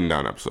very up and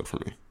down episode for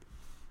me.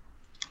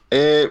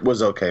 It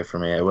was okay for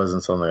me. It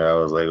wasn't something I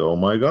was like, oh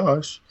my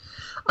gosh.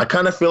 I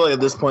kind of feel like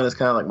at this point it's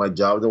kind of like my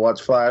job to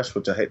watch Flash,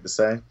 which I hate to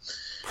say.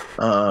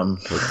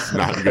 It's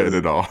not good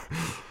at all.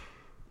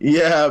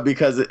 Yeah,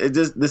 because it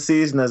just the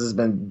season has just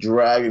been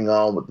dragging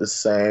on with the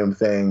same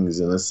things,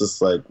 and it's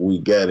just like we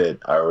get it.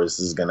 Iris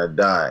is gonna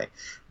die.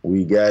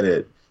 We get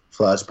it.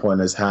 Flashpoint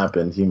has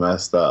happened. He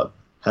messed up.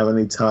 How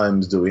many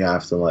times do we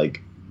have to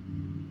like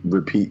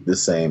repeat the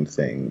same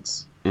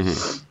things?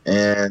 Mm-hmm.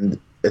 And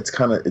it's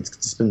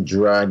just been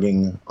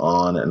dragging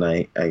on, and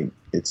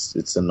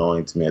it's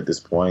annoying to me at this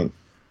point.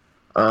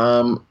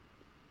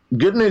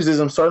 Good news is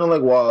I'm starting to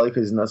like Wally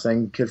because he's not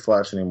saying Kid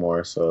Flash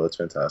anymore, so that's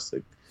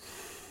fantastic.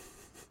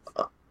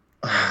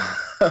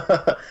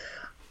 I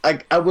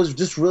was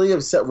just really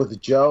upset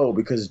with Joe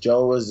because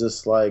Joe was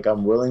just like,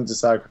 I'm willing to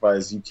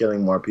sacrifice you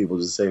killing more people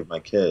to save my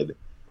kid.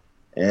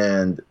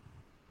 And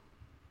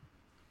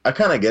I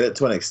kind of get it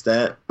to an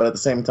extent, but at the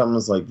same time,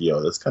 it's like,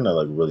 yo, that's kind of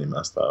like really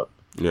messed up.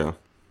 Yeah.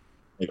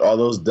 Like all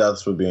those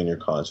deaths would be in your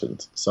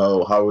conscience.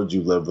 So how would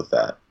you live with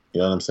that?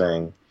 You know what I'm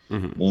saying?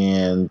 Mm-hmm.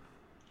 And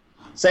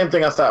same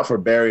thing I thought for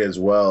Barry as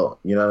well.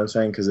 You know what I'm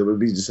saying? Because it would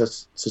be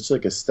just such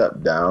like a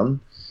step down.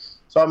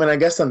 So I mean, I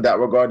guess in that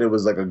regard, it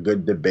was like a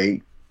good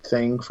debate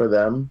thing for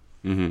them.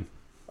 Mm-hmm.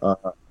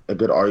 A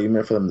good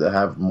argument for them to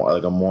have more,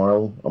 like a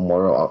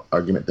moral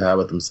argument to have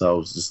with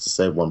themselves just to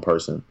save one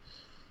person.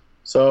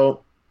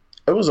 So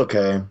it was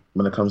okay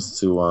when it comes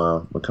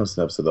to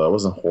the episode. Though it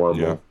wasn't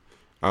horrible. Yeah.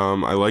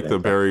 I like that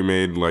Barry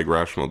made like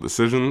rational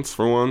decisions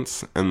for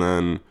once,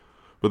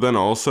 but then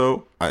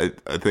also I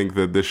think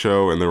that this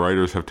show and the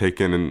writers have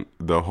taken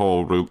the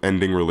whole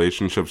ending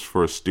relationships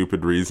for a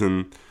stupid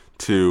reason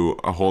to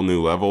a whole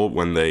new level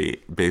when they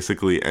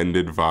basically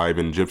ended Vibe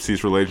and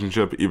Gypsy's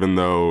relationship, even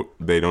though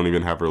they don't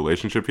even have a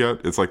relationship yet.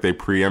 It's like they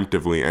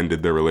preemptively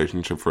ended their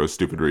relationship for a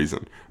stupid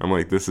reason. I'm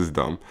like, this is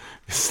dumb.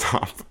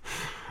 Stop.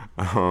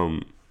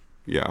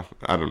 Yeah,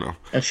 I don't know.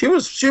 And she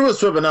was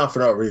flipping out for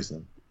no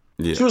reason.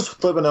 Yeah. She was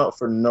flipping out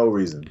for no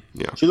reason.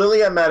 Yeah. She literally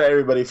got mad at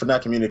everybody for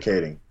not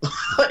communicating.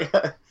 Like,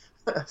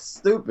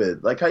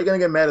 stupid. Like, how you gonna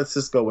get mad at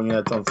Cisco when you're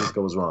not telling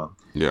Cisco was wrong?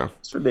 Yeah.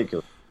 It's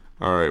ridiculous.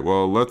 All right,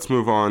 well, let's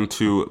move on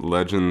to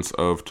Legends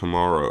of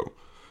Tomorrow.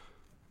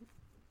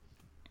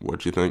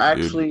 What you think,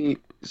 Actually,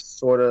 I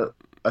sort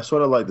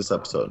of like this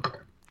episode.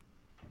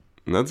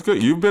 That's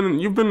good. You've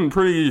been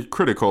pretty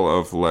critical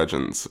of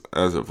Legends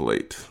as of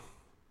late.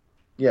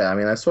 Yeah, I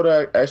mean, I sort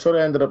of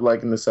ended up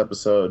liking this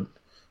episode.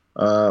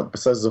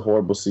 Besides the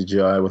horrible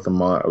CGI with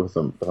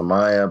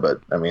Amaya,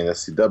 but I mean,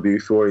 that's CW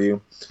for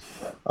you.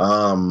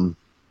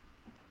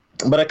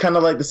 But I kind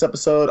of like this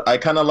episode. I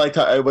kind of liked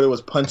how everybody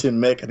was punching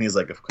Mick, and he's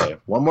like, okay,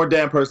 one more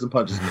damn person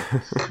punches me.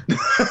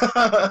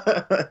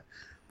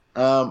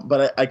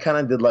 But I kind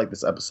of did like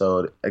this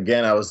episode.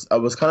 Again, I was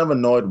kind of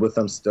annoyed with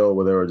them still,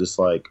 where they were just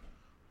like,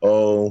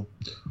 "Oh,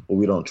 well,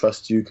 we don't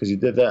trust you because you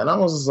did that," and I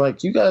was just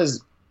like, "You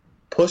guys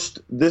pushed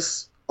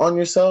this on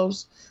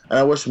yourselves," and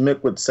I wish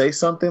Mick would say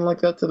something like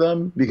that to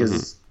them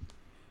because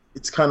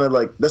it's kind of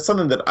like that's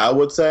something that I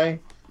would say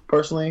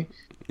personally.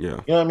 Yeah.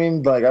 You know what I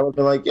mean? Like I would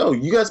be like, "Yo,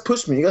 you guys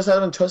pushed me. You guys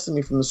haven't trusted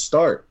me from the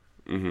start."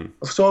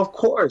 So of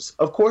course,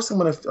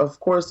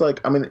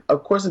 like I mean,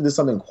 of course, I did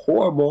something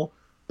horrible,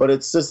 but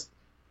it's just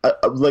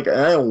like and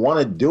I didn't want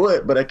to do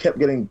it, but I kept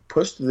getting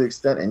pushed to the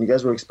extent, and you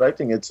guys were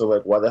expecting it, so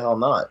like, why the hell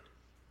not?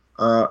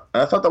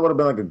 I thought that would have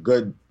been like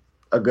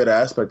a good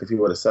aspect if he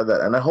would have said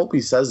that, and I hope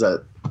he says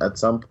that at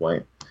some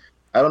point.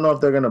 I don't know if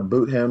they're gonna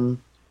boot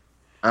him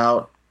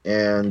out,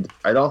 and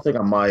I don't think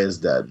Amaya's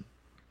dead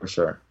for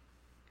sure.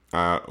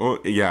 Well,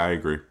 yeah, I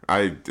agree.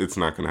 It's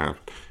not gonna happen.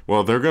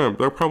 Well,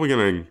 they're probably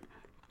gonna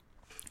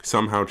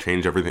somehow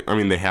change everything. I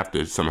mean, they have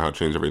to somehow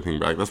change everything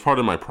back. That's part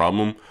of my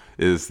problem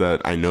is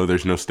that I know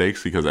there's no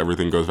stakes because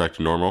everything goes back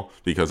to normal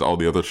because all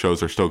the other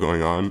shows are still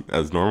going on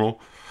as normal.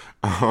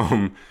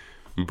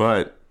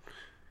 But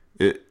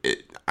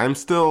I'm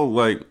still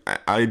like,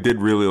 I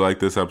did really like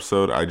this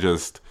episode. I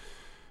just,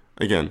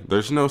 again,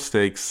 there's no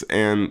stakes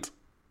and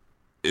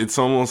it's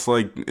almost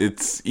like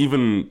it's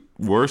even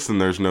worse than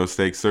there's no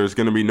stakes. There's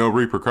going to be no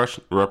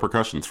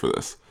repercussions for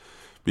this.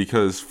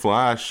 Because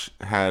Flash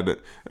had... All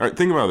right,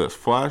 think about this.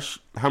 Flash,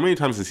 how many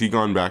times has he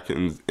gone back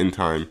in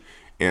time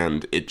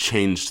and it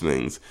changed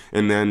things?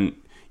 And then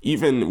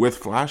even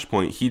with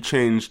Flashpoint, he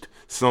changed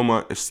so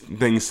much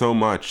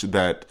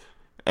that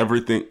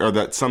everything... Or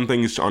that some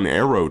things on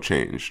Arrow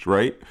changed,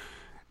 right?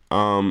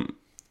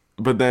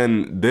 But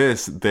then they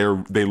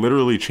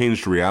literally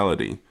changed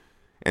reality.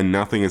 And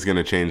nothing is going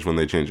to change when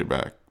they change it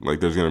back.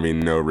 Like, there's going to be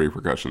no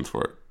repercussions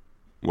for it.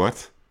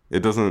 What? It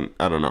doesn't...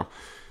 I don't know.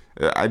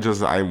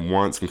 I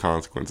want some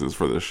consequences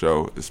for this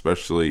show,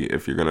 especially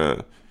if you're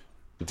gonna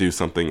do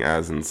something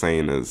as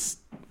insane as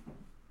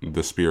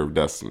the Spear of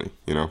Destiny,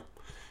 you know.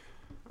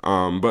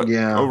 But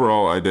Yeah.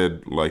 Overall, I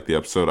did like the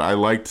episode. I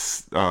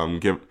liked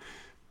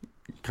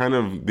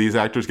these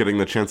actors getting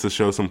the chance to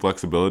show some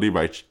flexibility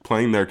by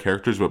playing their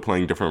characters, but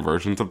playing different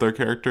versions of their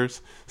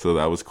characters. So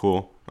that was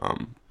cool. But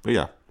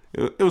yeah,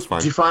 it was fine.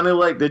 Did you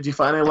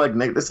finally like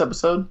Nick this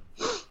episode?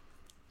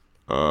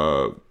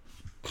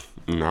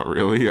 Not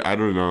really. I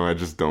don't know. I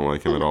just don't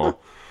like him at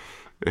all.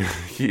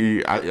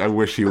 I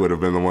wish he would have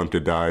been the one to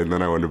die, and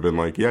then I would have been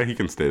like, yeah, he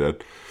can stay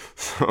dead.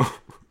 So.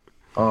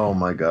 Oh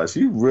my gosh,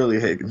 you really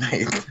hate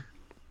Nate.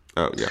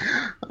 Oh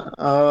yeah.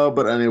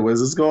 But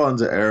anyways, let's go on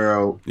to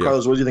Arrow. Yeah.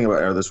 Carlos, what do you think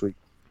about Arrow this week?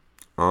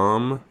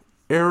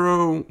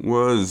 Arrow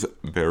was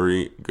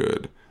very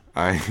good.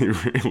 I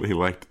really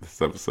liked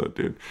this episode,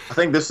 dude. I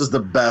think this is the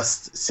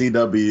best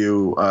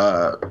CW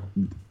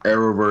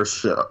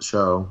Arrowverse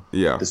show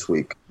this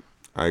week.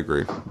 I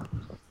agree.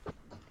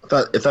 I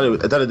thought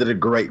it did a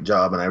great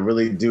job, and I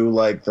really do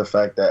like the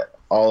fact that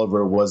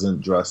Oliver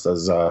wasn't dressed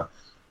as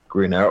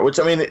Green Arrow, which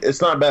I mean, it's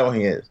not bad when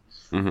he is,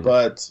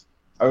 but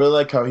I really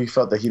like how he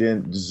felt that he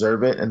didn't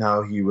deserve it, and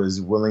how he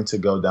was willing to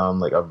go down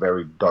like a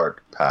very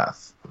dark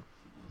path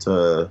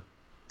to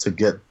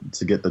get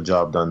the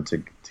job done,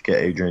 to get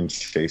Adrian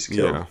Chase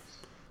killed. Yeah.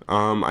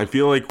 I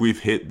feel like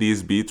we've hit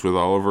these beats with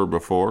Oliver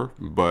before,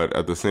 but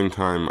at the same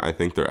time, I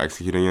think they're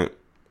executing it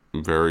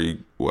very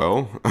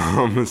well.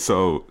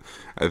 So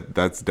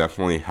that's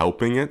definitely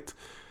helping it.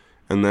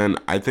 And then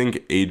I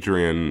think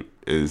Adrian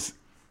is...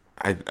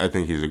 I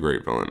think he's a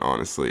great villain,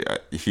 honestly.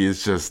 He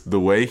is just... The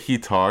way he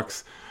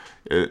talks,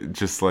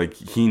 just like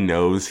he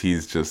knows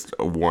he's just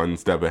one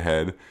step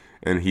ahead.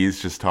 And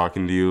he's just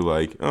talking to you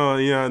like, oh,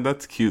 yeah,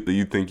 that's cute that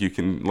you think you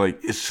can... Like,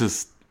 it's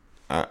just...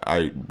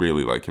 I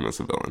really like him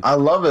as a villain. I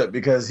love it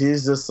because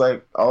he's just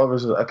like,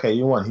 Oliver's like, okay,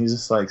 you won. He's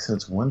just like,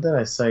 since when did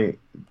I say,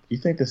 you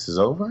think this is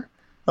over?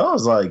 I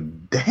was like,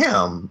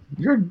 damn,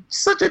 you're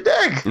such a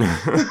dick.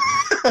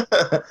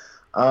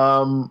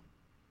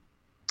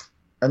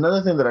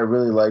 Another thing that I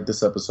really like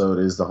this episode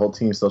is the whole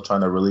team still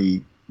trying to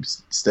really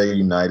stay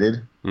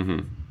united.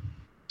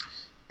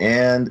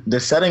 And they're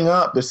setting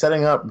up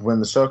when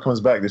the show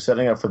comes back, they're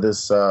setting up for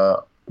this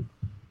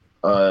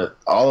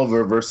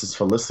Oliver versus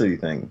Felicity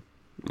thing.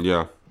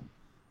 Yeah.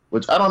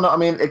 Which I don't know. I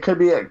mean, it could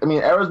be. I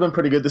mean, Arrow's been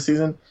pretty good this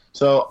season,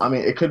 so I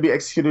mean, it could be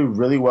executed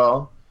really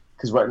well.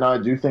 Because right now, I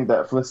do think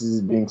that Felicity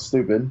is being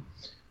stupid.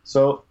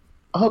 So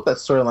I hope that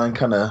storyline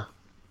kind of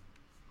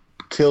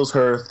kills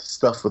her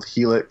stuff with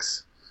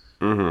Helix.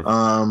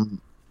 I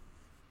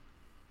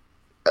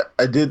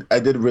did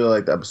really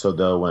like the episode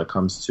though. When it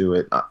comes to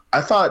it,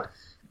 I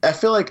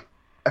feel like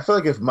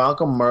if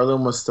Malcolm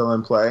Merlyn was still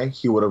in play,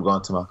 he would have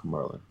gone to Malcolm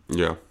Merlyn.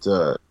 Yeah.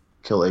 To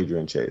kill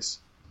Adrian Chase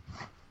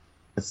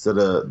instead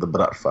of the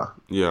Bratva.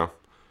 Yeah.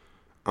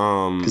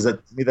 Because that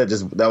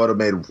would have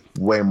made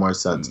way more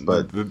sense.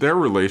 But their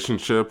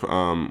relationship,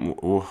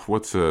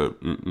 what's the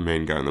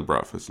main guy in the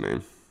Bratva's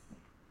name?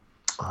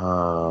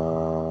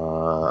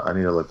 I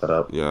need to look that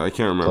up. Yeah, I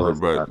can't remember,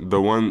 but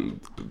the one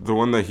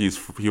that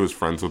he was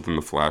friends with in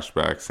the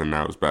flashbacks and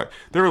now is back.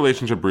 Their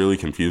relationship really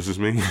confuses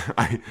me.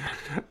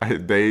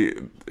 They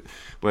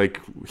like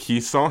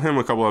he saw him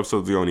a couple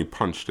episodes ago and he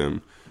punched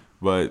him,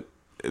 but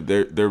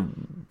they're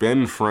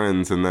been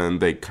friends and then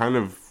they kind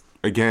of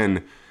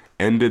again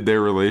ended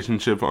their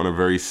relationship on a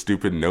very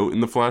stupid note in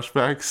the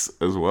flashbacks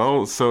as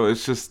well. So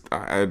it's just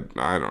I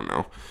don't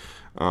know.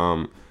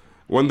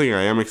 One thing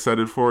I am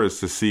excited for is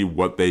to see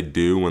what they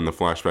do when the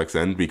flashbacks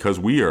end because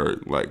we're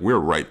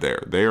right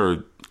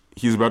there.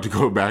 He's about to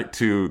go back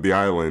to the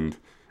island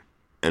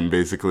and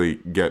basically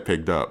get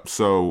picked up.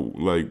 So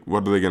like,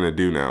 what are they gonna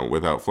do now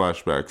without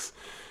flashbacks?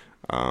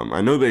 I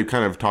know they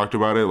kind of talked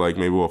about it, like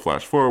maybe we'll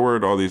flash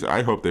forward. All these,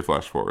 I hope they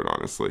flash forward,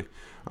 honestly.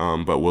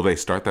 But will they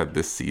start that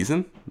this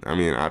season? I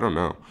mean, I don't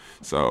know.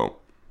 So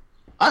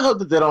I hope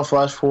that they don't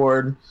flash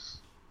forward.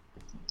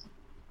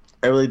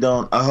 I really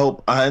don't. I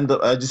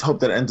just hope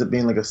that it ends up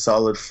being like a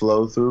solid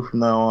flow through from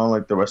now on,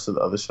 like the rest of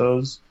the other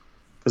shows.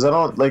 Because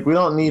we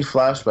don't need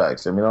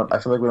flashbacks. I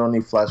feel like we don't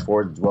need flash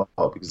forward as well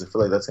because I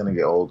feel like that's gonna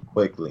get old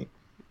quickly.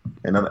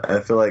 And I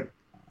feel like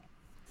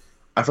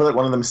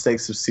one of the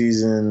mistakes of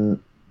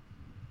season,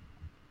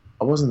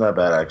 it wasn't that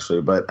bad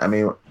actually, but I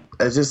mean,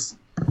 it's just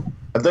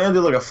if they're gonna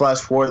do like a flash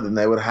forward, then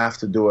they would have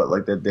to do it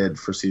like they did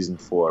for season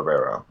 4 of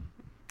Arrow.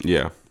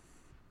 Yeah.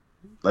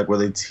 Like where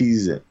they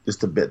tease it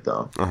just a bit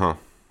though.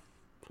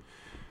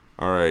 All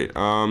right.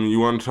 You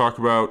want to talk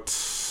about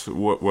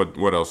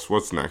what else?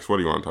 What's next? What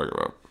do you want to talk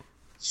about?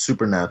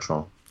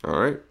 Supernatural. All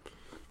right.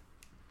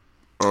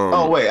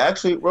 Oh wait,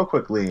 actually, real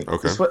quickly.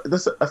 Okay.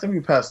 This I think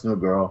we passed New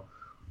Girl.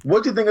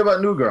 What do you think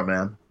about New Girl,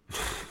 man?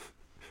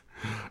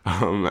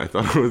 I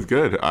thought it was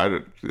good.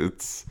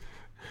 It's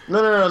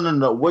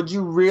No. What'd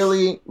you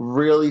really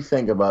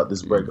think about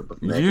this breakup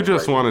with Nick? You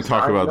just want to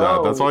talk about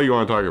that. That's all you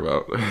want to talk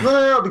about.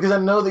 No, because I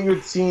know that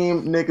you're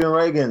team Nick and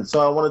Reagan,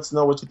 so I wanted to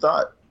know what you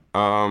thought.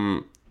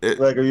 Are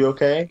you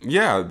okay?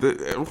 Yeah.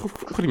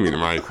 What do you mean,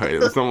 am I okay?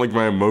 It's not like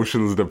my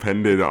emotions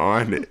depended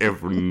on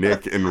if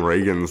Nick and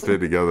Reagan stayed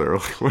together.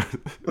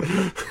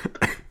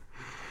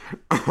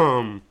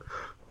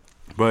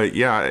 But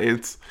yeah,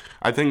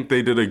 I think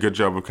they did a good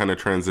job of kind of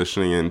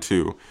transitioning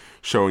into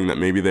showing that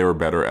maybe they were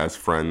better as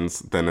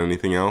friends than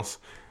anything else.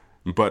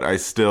 But I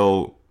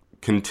still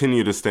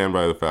continue to stand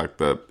by the fact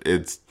that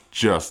it's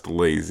just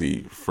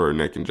lazy for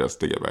Nick and Jess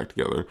to get back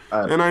together.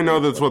 And I know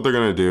that's what they're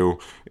going to do.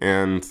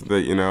 And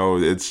that,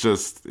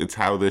 it's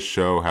how this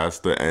show has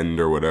to end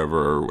or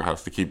whatever, or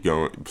has to keep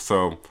going.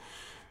 So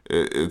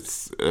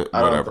it's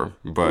whatever.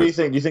 But what do you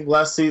think? Do you think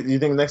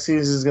next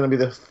season is going to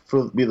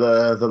be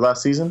the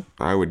last season?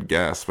 I would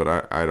guess, but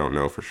I don't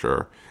know for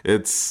sure.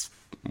 It's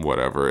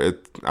whatever.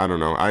 I don't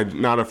know. I'm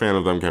not a fan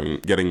of them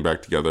getting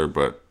back together,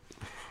 but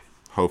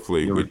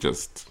hopefully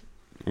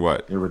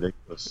What? You're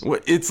ridiculous.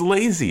 What? It's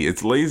lazy.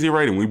 It's lazy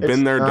writing. We've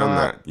been there, done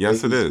that.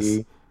 Yes, it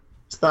is.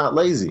 It's not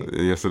lazy.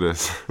 Yes, it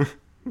is.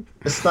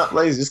 It's not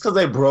lazy. Just because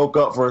they broke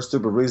up for a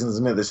stupid reason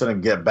doesn't mean they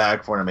shouldn't get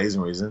back for an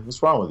amazing reason.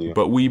 What's wrong with you?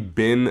 But we've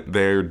been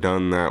there,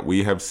 done that.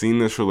 We have seen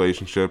this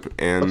relationship,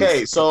 and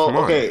okay. So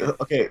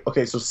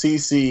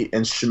Cece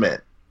and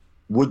Schmidt.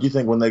 What do you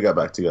think when they got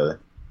back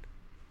together?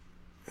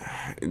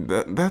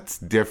 That's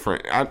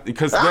different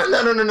because no.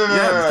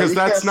 Yeah, because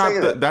that's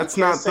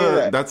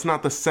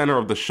not the center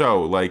of the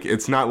show. Like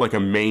it's not like a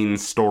main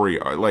story.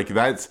 Like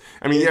that's.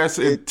 I mean,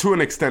 to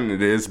an extent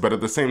it is, but at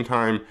the same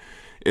time,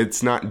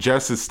 it's not.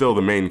 Jess is still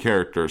the main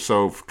character,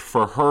 so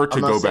for her to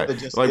go back,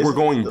 like we're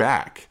going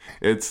back.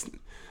 It's.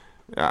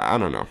 I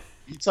don't know.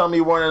 You tell me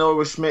you weren't in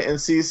over Schmidt and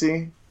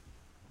Cece?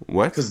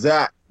 What? Because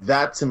that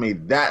to me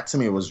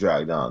was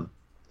dragged on.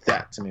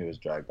 That to me was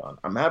dragged on.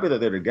 I'm happy that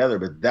they're together,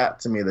 but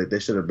that to me, like they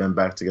should have been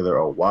back together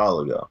a while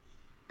ago.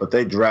 But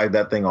they dragged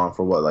that thing on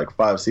for what, like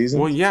 5 seasons?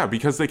 Well, yeah,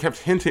 because they kept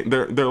hinting.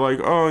 They're like,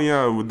 oh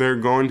yeah, they're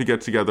going to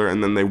get together,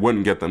 and then they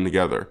wouldn't get them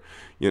together.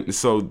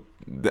 So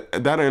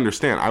that I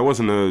understand. I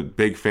wasn't a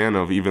big fan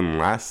of even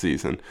last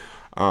season,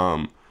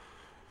 but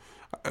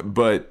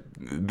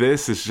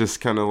this is just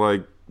kind of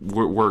like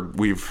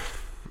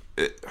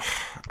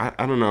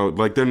I don't know,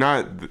 like they're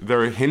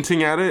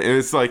hinting at it, and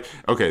it's like,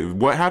 okay,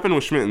 what happened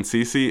with Schmidt and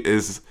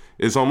Cece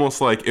is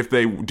almost like if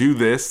they do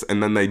this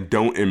and then they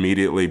don't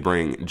immediately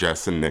bring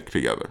Jess and Nick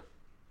together.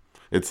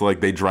 It's like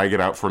they drag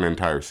it out for an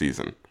entire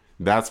season.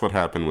 That's what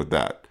happened with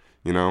that,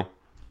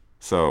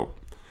 So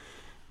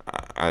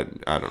I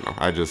don't know.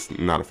 I just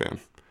not a fan.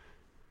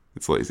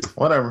 It's lazy.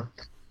 Whatever.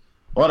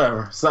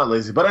 It's not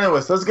lazy. But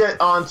anyways, let's get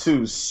on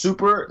to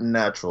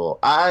Supernatural.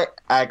 I'm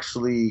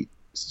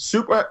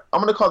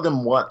gonna call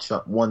them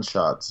one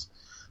shots.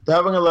 They're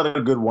having a lot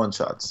of good one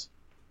shots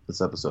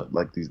this episode,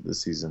 like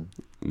this season.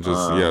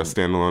 Just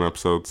standalone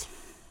episodes.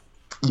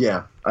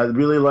 Yeah, I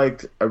really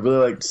liked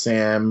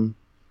Sam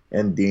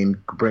and Dean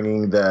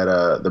bringing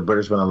that the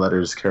British Vanilla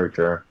Letters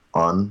character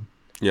on.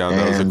 Yeah,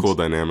 that was a cool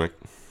dynamic.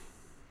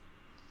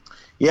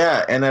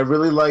 Yeah, and I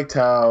really liked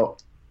how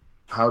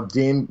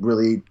Dean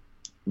really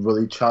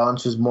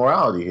challenged his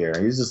morality here.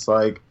 He's just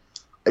like,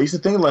 I used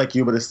to think like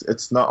you, but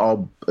it's not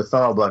all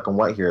black and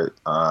white here.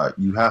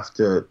 You have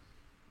to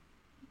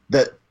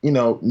that,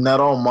 not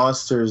all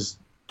monsters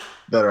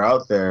that are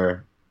out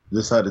there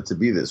decided to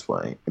be this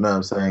way. You know what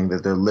I'm saying?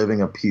 That they're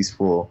living a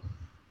peaceful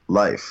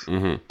life.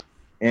 Mm-hmm.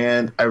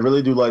 And I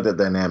really do like that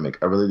dynamic.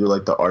 I really do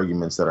like the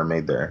arguments that are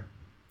made there.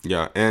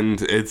 Yeah,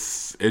 and it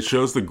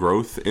shows the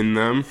growth in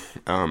them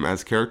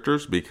as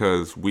characters,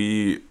 because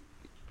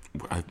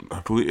I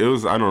believe it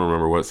was, I don't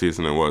remember what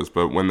season it was,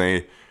 but when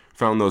they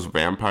found those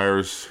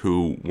vampires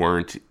who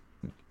weren't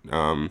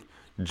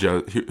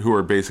who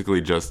were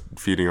basically just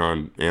feeding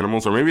on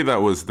animals, or maybe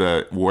that was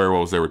the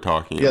werewolves they were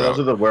talking about. Yeah, those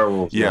are the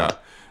werewolves. Yeah.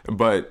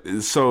 But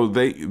so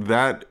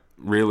that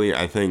really,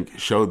 I think,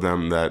 showed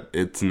them that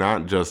it's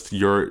not just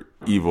you're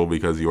evil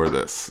because you're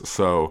this.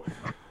 So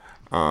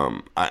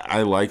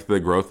I like the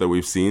growth that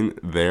we've seen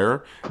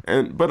there,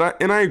 but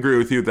I agree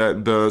with you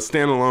that the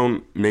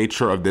standalone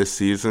nature of this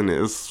season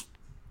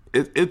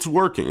it's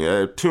working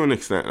to an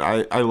extent.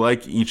 I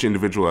like each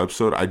individual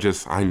episode.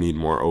 I need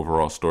more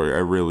overall story. I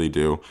really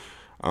do.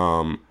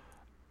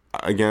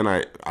 Again,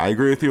 I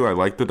agree with you. I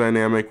like the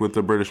dynamic with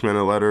the British Men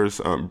of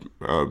Letters,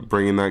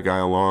 bringing that guy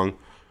along,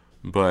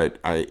 but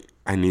I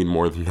need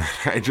more than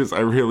that. I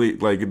really,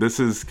 like, this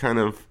is kind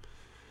of,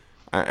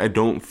 I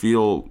don't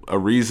feel the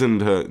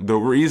reason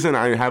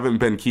I haven't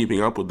been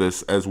keeping up with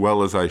this as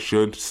well as I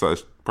should,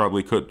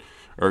 probably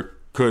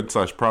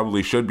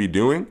should be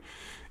doing,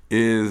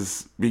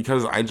 is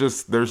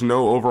because there's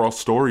no overall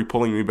story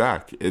pulling me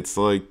back. It's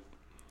like,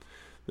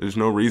 there's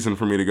no reason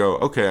for me to go,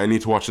 okay, I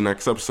need to watch the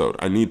next episode.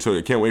 I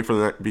can't wait for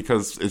that,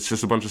 because it's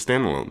just a bunch of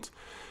standalones.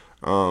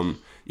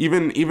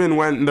 Even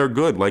when they're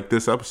good, like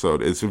this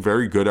episode, it's a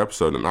very good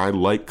episode, and I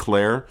like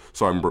Claire,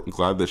 so I'm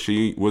glad that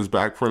she was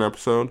back for an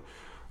episode.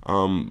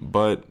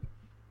 But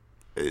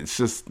it's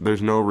just,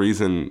 there's no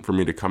reason for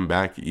me to come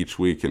back each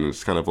week, and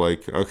it's kind of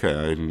like,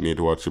 okay, I need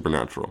to watch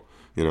Supernatural,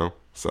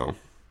 so.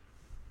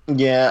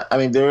 Yeah, I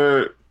mean,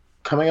 they're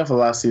coming off of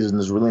last season.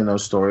 There's really no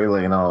story,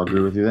 like, and I'll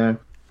agree with you there.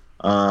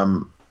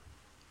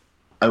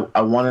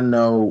 I want to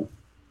know.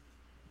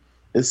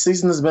 This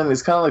season it's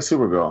kind of like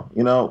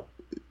Supergirl.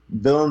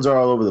 Villains are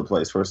all over the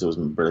place. First it was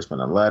British Men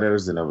of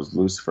Letters, then it was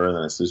Lucifer,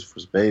 then it's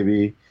Lucifer's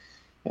baby,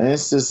 and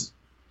it's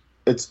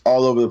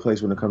all over the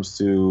place when it comes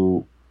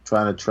to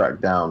trying to track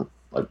down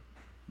like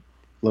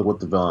what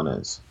the villain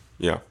is.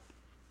 Yeah.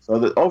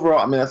 So overall,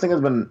 I mean, I think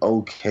it's been an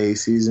okay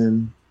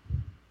season.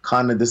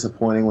 Kind of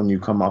disappointing when you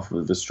come off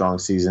of a strong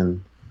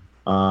season,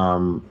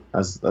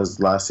 as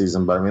last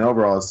season. But I mean,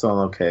 overall, it's still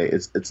okay.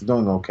 It's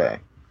doing okay.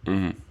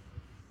 Mm-hmm.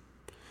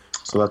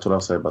 So that's what I'll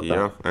say about that.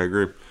 Yeah, I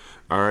agree.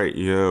 All right.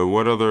 Yeah.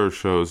 What other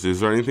shows? Is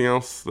there anything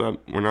else that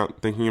we're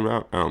not thinking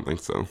about? I don't think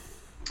so.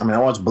 I mean, I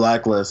watched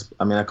Blacklist.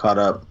 I mean, I caught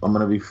up. I'm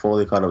gonna be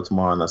fully caught up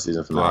tomorrow on that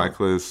season finale.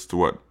 Blacklist.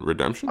 What?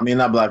 Redemption? I mean,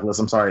 not Blacklist.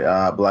 I'm sorry.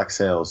 Black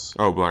Sails.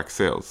 Oh, Black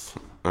Sails.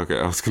 Okay,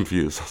 I was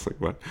confused. I was like,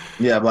 what?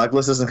 Yeah,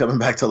 Blacklist isn't coming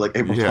back till like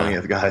April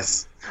 20th,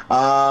 guys. A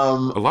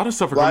lot of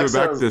stuff are coming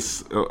back.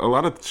 A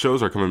lot of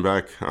shows are coming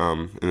back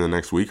in the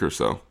next week or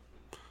so.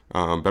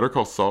 Better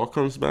Call Saul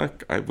comes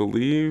back, I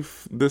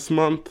believe, this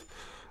month.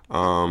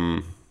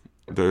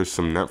 There's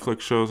some Netflix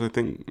shows, I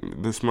think,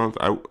 this month.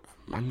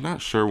 I'm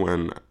not sure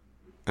when.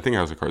 I think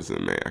House of Cards is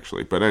in May,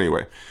 actually. But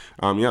anyway,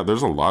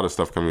 there's a lot of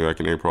stuff coming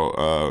back in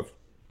April.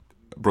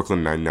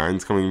 Brooklyn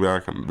Nine-Nine's coming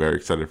back. I'm very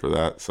excited for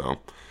that. So,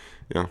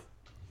 yeah.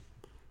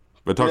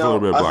 But talk a little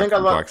bit about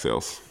Black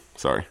Sails.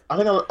 Sorry.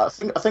 I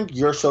think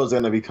your show's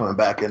gonna be coming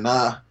back in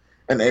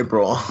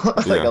April.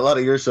 A lot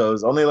of your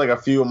shows. Only like a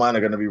few of mine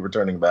are gonna be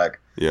returning back.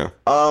 Yeah.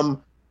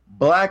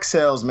 Black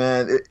Sails,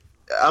 man.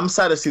 I'm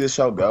sad to see the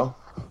show go.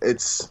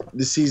 This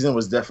season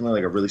was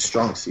definitely like a really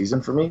strong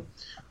season for me.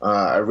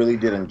 I really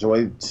did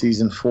enjoy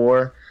season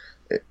 4.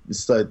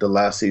 It's like the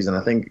last season.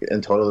 I think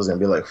in total there's gonna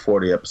be like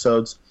 40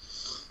 episodes.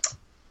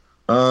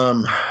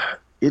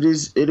 It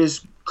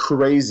is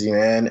crazy,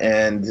 man.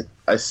 And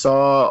I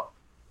saw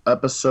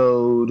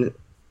episode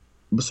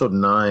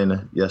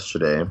 9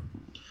 yesterday.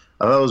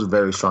 I thought it was a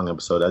very strong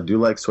episode. I do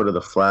like sort of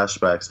the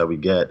flashbacks that we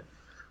get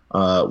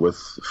with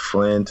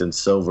Flint and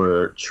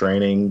Silver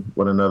training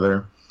one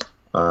another.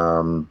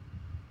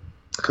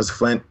 Because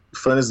Flint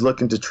is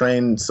looking to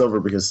train Silver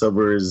because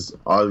Silver is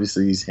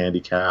obviously he's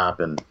handicapped,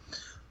 and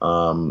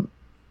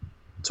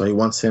so he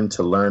wants him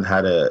to learn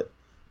how to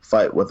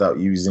fight without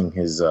using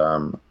his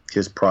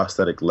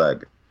prosthetic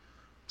leg.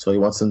 So he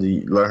wants him to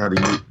learn how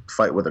to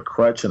fight with a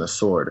crutch and a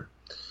sword,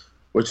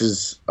 which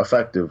is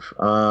effective.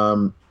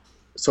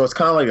 So it's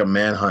kind of like a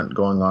manhunt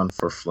going on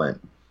for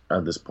Flint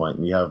at this point.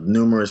 And you have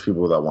numerous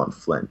people that want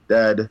Flint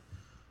dead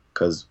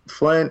because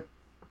Flint,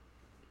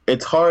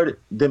 it's hard.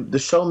 The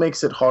show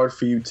makes it hard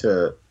for you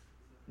to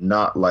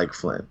not like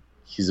Flint.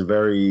 He's a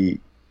very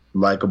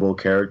likable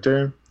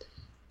character.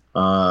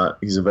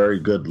 He's a very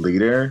good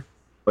leader,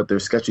 but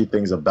there's sketchy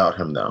things about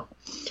him though.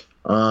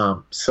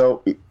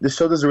 So the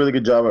show does a really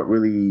good job at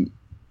really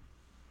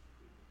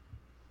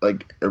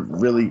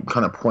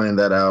kind of pointing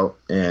that out,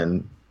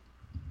 and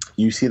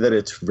you see that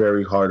it's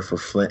very hard for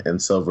Flint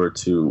and Silver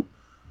to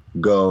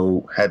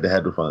go head to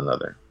head with one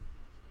another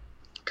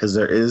because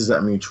there is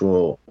that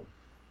mutual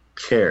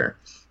care.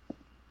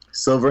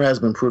 Silver has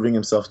been proving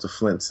himself to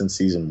Flint since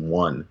season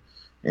 1,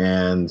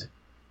 and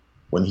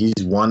when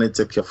he's wanted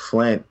to kill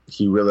Flint,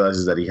 he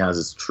realizes that he has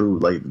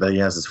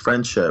his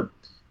friendship,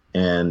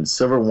 and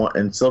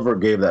Silver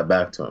gave that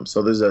back to him.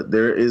 So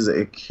there is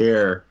a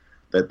care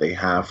that they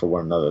have for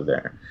one another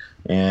there,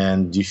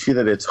 and you see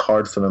that it's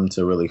hard for them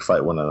to really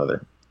fight one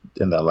another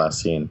in that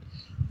last scene,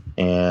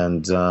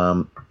 and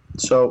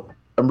so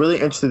I'm really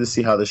interested to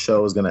see how the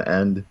show is going to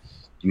end.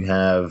 You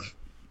have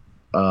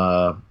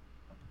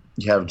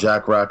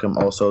Jack Rackham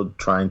also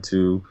trying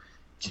to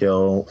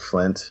kill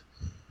Flint,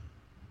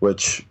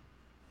 which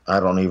I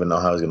don't even know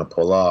how he's going to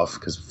pull off,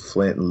 because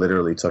Flint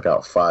literally took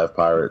out 5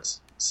 pirates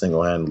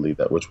single-handedly.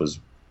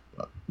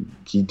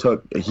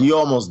 He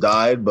almost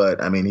died,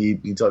 but I mean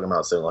he took him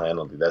out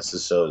single-handedly. That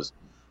just shows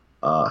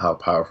how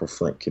powerful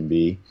Flint can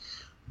be.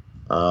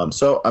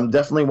 So I'm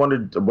definitely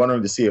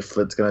wondering to see if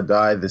Flint's going to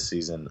die this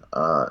season,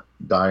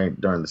 die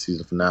during the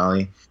season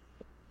finale.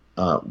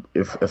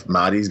 If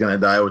Maddie's going to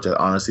die, which I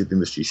honestly think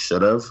that she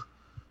should have,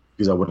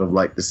 because I would have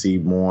liked to see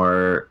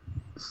more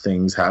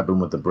things happen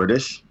with the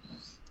British.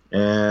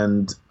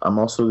 And I'm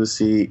also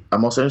interested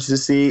to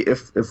see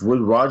if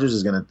Wood Rogers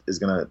is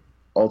gonna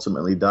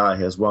ultimately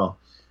die as well.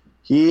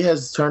 He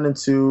has turned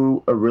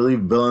into a really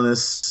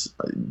villainous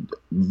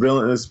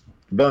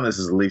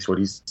is the least word.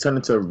 He's turned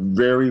into a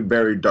very,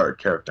 very dark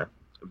character.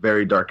 A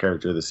very dark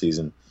character this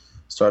season.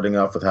 Starting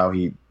off with how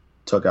he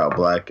took out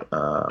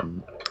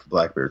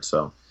Blackbeard.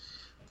 So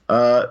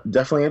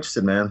definitely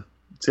interested, man.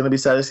 It's gonna be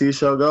sad to see the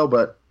show go,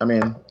 but I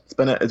mean,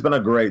 it's been a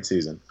great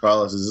season.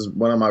 Carlos, this is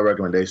one of my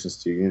recommendations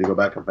to you. You need to go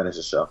back and finish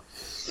the show.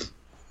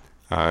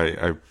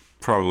 I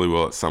probably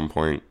will at some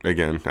point.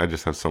 Again, I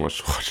just have so much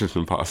to watch. It's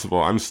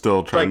impossible. I'm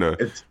still trying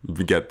to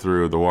get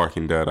through The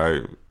Walking Dead.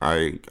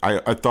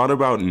 I thought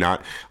about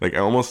not, like, I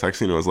almost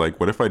texted you. I was like,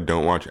 what if I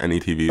don't watch any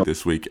TV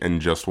this week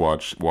and just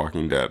watch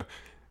Walking Dead?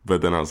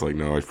 But then I was like,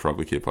 no, I should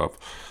probably keep up.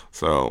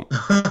 So.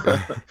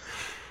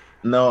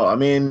 No, I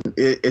mean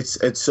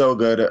it's so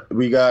good.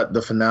 We got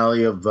the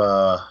finale of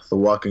The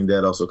Walking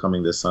Dead also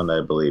coming this Sunday,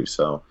 I believe.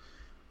 So,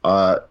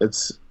 I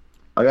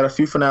got a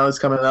few finales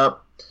coming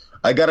up.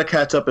 I got to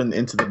catch up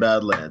Into the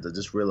Badlands. I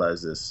just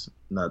realized this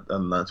not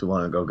too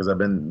long ago, because I've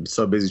been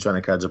so busy trying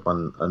to catch up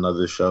on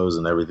other shows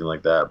and everything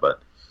like that.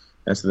 But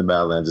Into the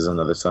Badlands is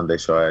another Sunday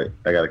show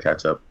I got to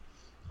catch up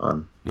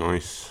on.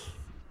 Nice.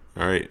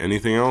 All right.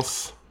 Anything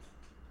else?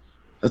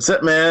 That's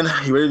it, man.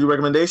 You ready to do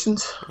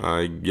recommendations?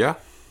 Yeah.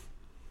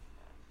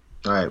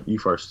 All right, you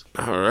first.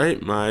 All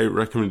right, my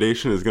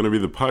recommendation is going to be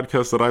the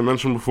podcast that I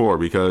mentioned before,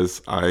 because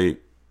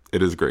it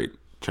is great.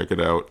 Check it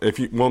out.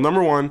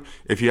 Number one,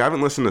 if you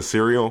haven't listened to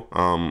Serial,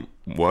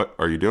 what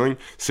are you doing?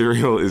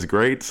 Serial is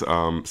great.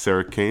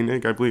 Sarah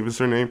Koenig, I believe is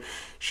her name.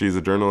 She's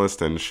a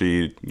journalist, and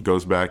she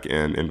goes back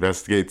and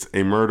investigates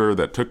a murder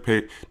that took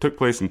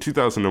place in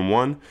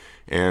 2001,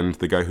 and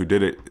the guy who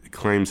did it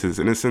claims his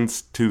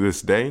innocence to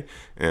this day,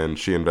 and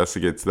she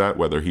investigates that,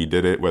 whether he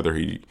did it, whether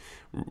he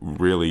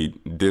really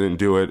didn't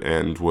do it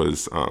and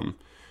was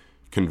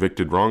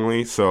convicted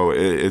wrongly. So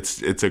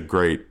it's a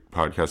great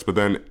podcast. But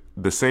then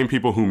the same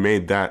people who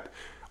made that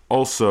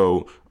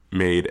also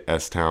made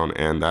S-Town,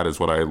 and that is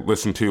what I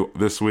listened to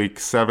this week.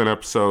 7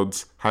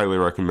 episodes. Highly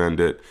recommend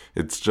it.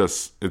 It's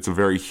a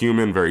very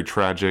human, very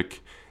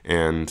tragic,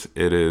 and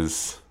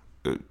it's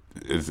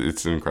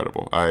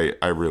incredible. I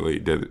really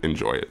did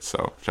enjoy it,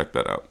 so check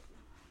that out.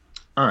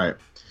 All right.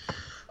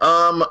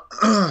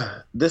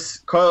 This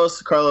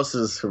Carlos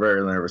is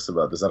very nervous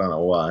about this. I don't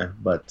know why,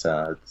 but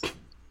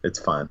it's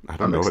fine.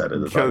 I'm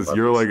excited because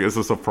you're like, it's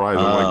a surprise.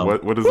 I'm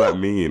like, what does that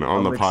mean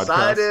on the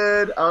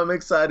podcast? I'm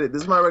excited.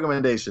 This is my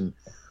recommendation.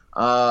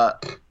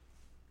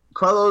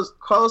 Carlos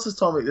has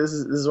told me this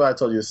is why I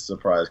told you it's a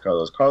surprise.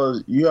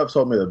 Carlos, you have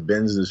told me to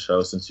binge this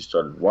show since you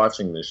started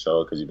watching this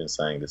show, because you've been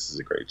saying this is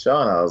a great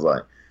show, and I was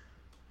like,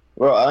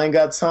 well, I ain't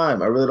got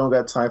time. I really don't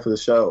got time for the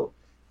show,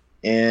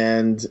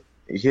 and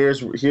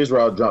here's where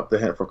I'll drop the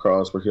hint for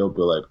Carlos, where he'll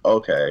be like,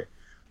 okay.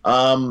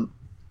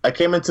 I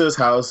came into his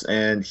house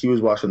and he was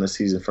watching the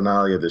season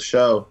finale of the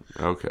show.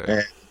 Okay.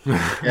 And,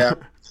 yeah,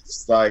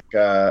 it's like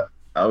I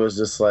was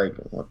just like,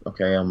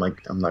 okay, I'm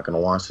not gonna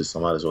watch this. I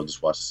might as well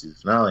just watch the season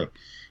finale.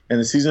 And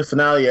the season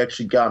finale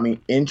actually got me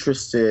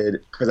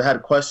interested, because I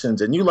had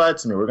questions, and you lied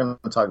to me. We're gonna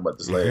talk about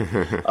this later.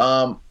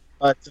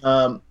 But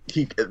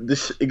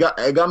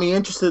it got me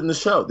interested in the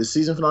show. The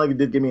season finale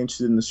did get me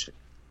interested in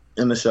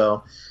the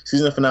show.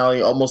 Season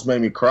finale almost made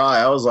me cry.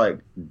 I was like,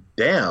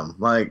 damn,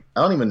 like,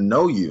 I don't even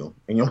know you,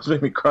 and you almost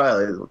made me cry.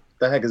 Like, what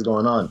the heck is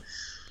going on?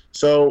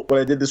 So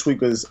what I did this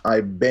week was I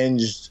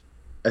binged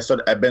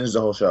the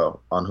whole show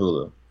on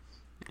Hulu.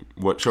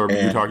 What show are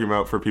you talking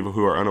about for people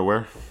who are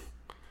unaware?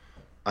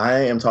 I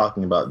am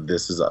talking about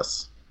This Is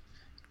Us.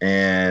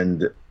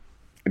 And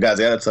guys,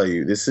 I gotta tell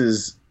you, this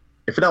is,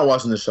 if you're not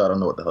watching this show, I don't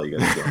know what the hell you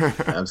guys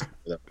are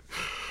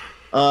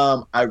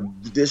doing.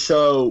 This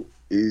show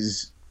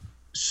is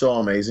so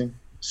amazing.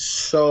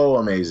 So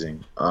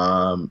amazing.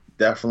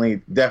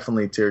 Definitely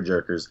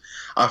tearjerkers.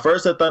 At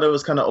first I thought it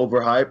was kind of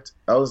overhyped.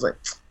 I was like,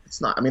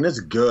 it's not. I mean, it's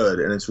good,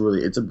 and it's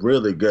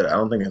really good. I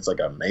don't think it's like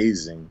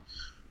amazing,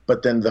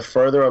 but then the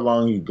further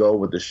along you go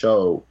with the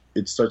show,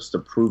 it starts to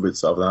prove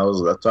itself. And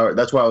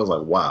that's why I was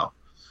like, wow.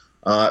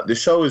 The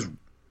show is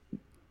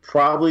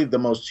probably the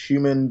most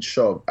human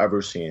show I've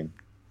ever seen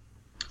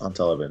on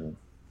television.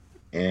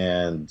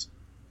 And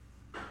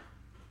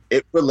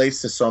it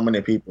relates to so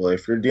many people.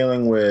 If you're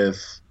dealing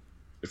with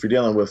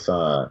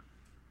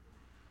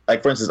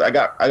like, for instance, I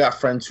got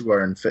friends who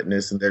are in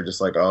fitness and they're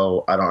just like,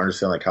 oh, I don't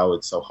understand like how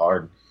it's so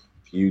hard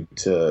for you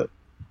to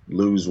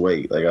lose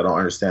weight. Like, I don't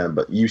understand,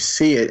 but you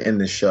see it in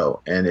the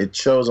show, and it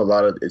shows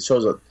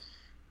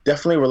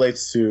definitely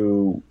relates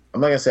to,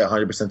 I'm not gonna say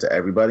 100% to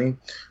everybody,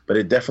 but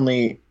it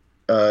definitely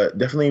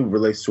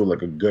relates to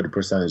like a good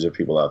percentage of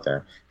people out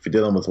there. If you're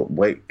dealing with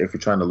weight, if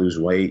you're trying to lose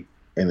weight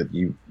and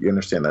you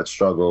understand that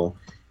struggle,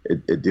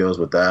 it deals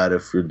with that.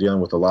 If you're dealing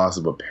with the loss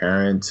of a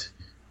parent,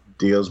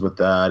 deals with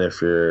that.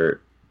 If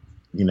you're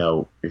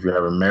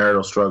having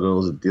marital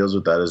struggles, it deals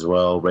with that as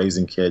well.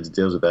 Raising kids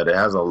deals with that. It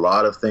has a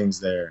lot of things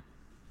there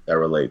that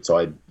relate. So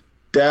I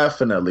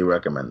definitely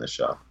recommend the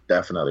show.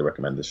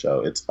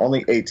 It's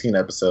only 18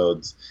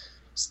 episodes.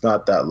 It's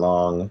not that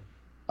long.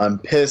 I'm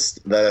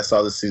pissed that I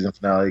saw the season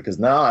finale because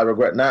now I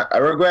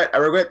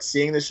regret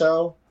seeing the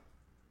show.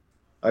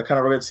 I kind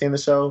of regret seeing the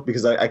show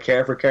because I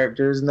care for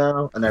characters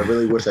now, and I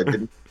really wish I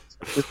didn't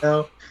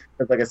now.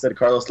 Because like I said,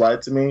 Carlos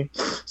lied to me.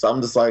 So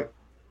I'm just like,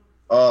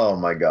 oh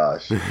my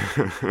gosh. I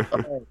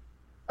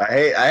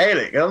hate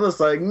it. I'm just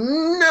like,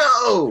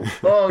 no.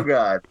 Oh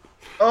God.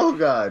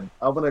 I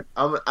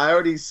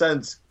already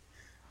sense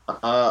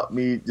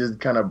me just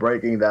kind of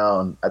breaking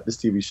down at this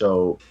TV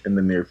show in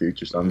the near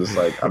future. So I'm just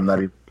like, I'm not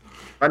even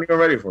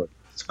ready for it.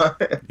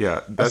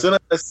 Yeah. As soon as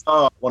I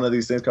saw one of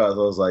these things, I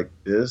was like,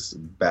 this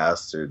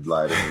bastard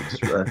lied to me.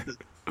 Just right.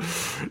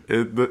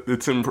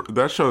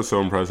 That show is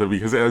so impressive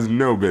because it has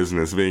no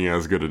business being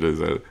as good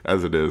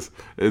as it is.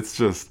 It's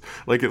just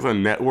like it's a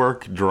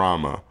network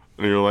drama,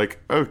 and you're like,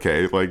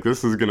 okay, like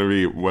this is gonna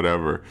be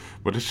whatever.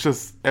 But it's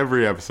just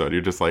every episode,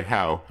 you're just like,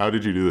 how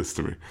did you do this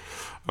to me?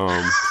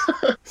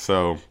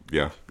 So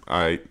yeah,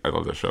 I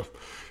love that show,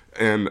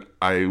 and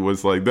I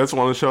was like, that's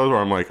one of the shows where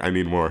I'm like, I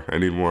need more.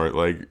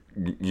 Like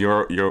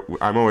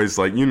I'm always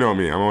like, you know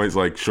me, I'm always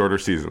like shorter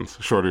seasons,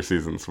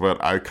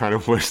 but I kind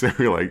of wish they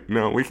were like,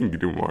 no, we can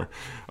do more.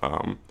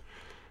 I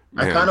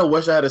kind of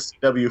wish I had a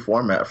CW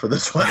format for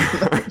this one.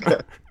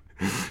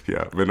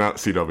 Yeah, but not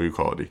CW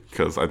quality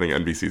because I think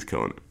NBC's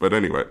killing it. But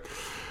anyway,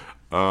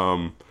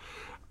 all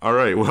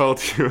right. Well,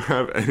 do you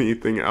have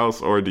anything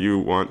else, or do you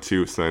want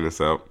to sign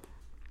us out?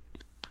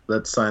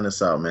 Let's sign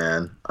us out,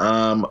 man.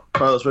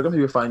 Carlos, where can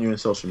people find you on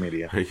social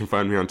media? You can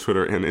find me on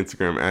Twitter and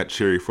Instagram at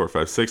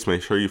Cheery456.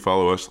 Make sure you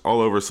follow us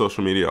all over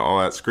social media, all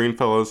at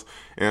Screenfellows.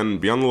 And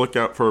be on the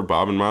lookout for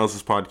Bob and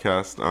Miles'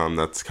 podcast.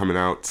 That's coming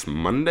out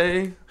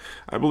Monday,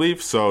 I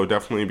believe. So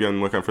definitely be on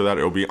the lookout for that.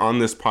 It will be on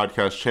this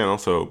podcast channel,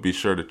 so be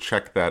sure to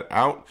check that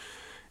out.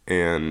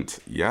 And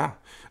yeah,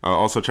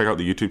 also check out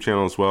the YouTube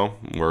channel as well.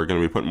 We're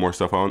going to be putting more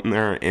stuff on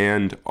there.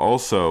 And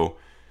also,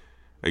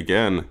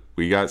 again,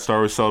 we got Star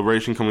Wars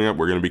Celebration coming up.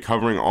 We're going to be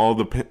covering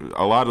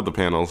a lot of the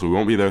panels. We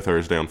won't be there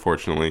Thursday,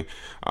 unfortunately,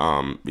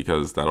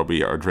 because that'll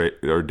be our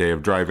day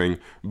of driving.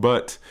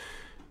 But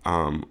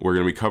we're going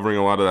to be covering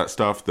a lot of that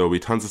stuff. There'll be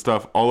tons of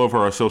stuff all over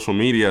our social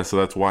media, so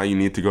that's why you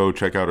need to go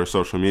check out our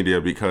social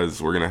media,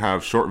 because we're going to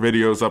have short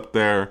videos up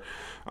there,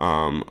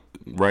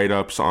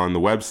 write-ups on the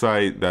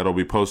website that'll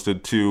be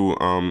posted to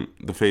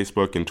the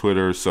Facebook and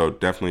Twitter. So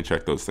definitely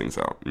check those things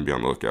out and be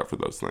on the lookout for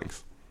those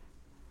things.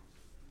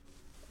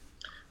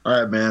 All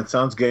right, man.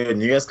 Sounds good.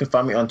 And you guys can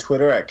find me on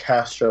Twitter at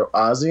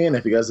CastroOzzy. And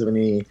if you guys have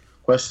any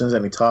questions,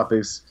 any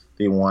topics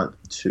that you want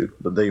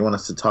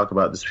us to talk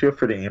about, just feel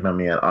free to email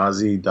me at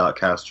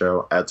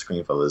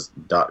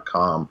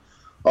ozzy.castro@screenfellas.com.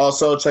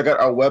 Also, check out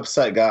our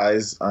website,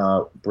 guys.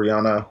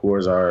 Brianna, who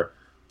is our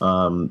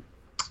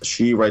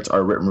she writes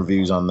our written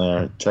reviews on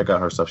there. Check out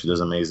her stuff. She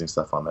does amazing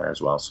stuff on there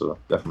as well. So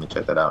definitely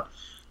check that out.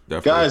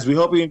 Definitely. Guys, we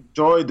hope you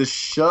enjoyed the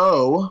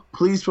show.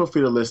 Please feel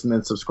free to listen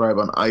and subscribe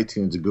on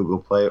iTunes, Google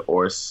Play,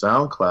 or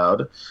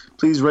SoundCloud.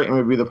 Please rate and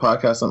review the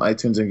podcast on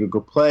iTunes and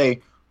Google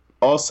Play.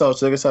 Also,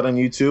 check us out on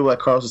YouTube. Like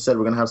Carlos said,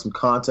 we're going to have some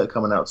content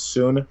coming out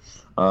soon.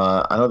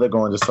 I know they're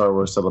going to Star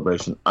Wars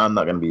Celebration. I'm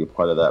not going to be a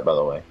part of that, by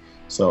the way.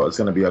 So it's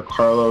going to be a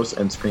Carlos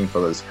and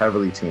Screenfellas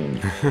heavily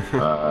teamed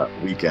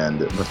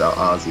weekend without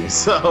Ozzy.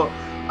 So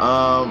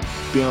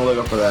be on the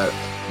lookout for that.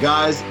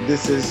 Guys,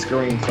 this is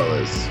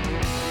Screenfellas.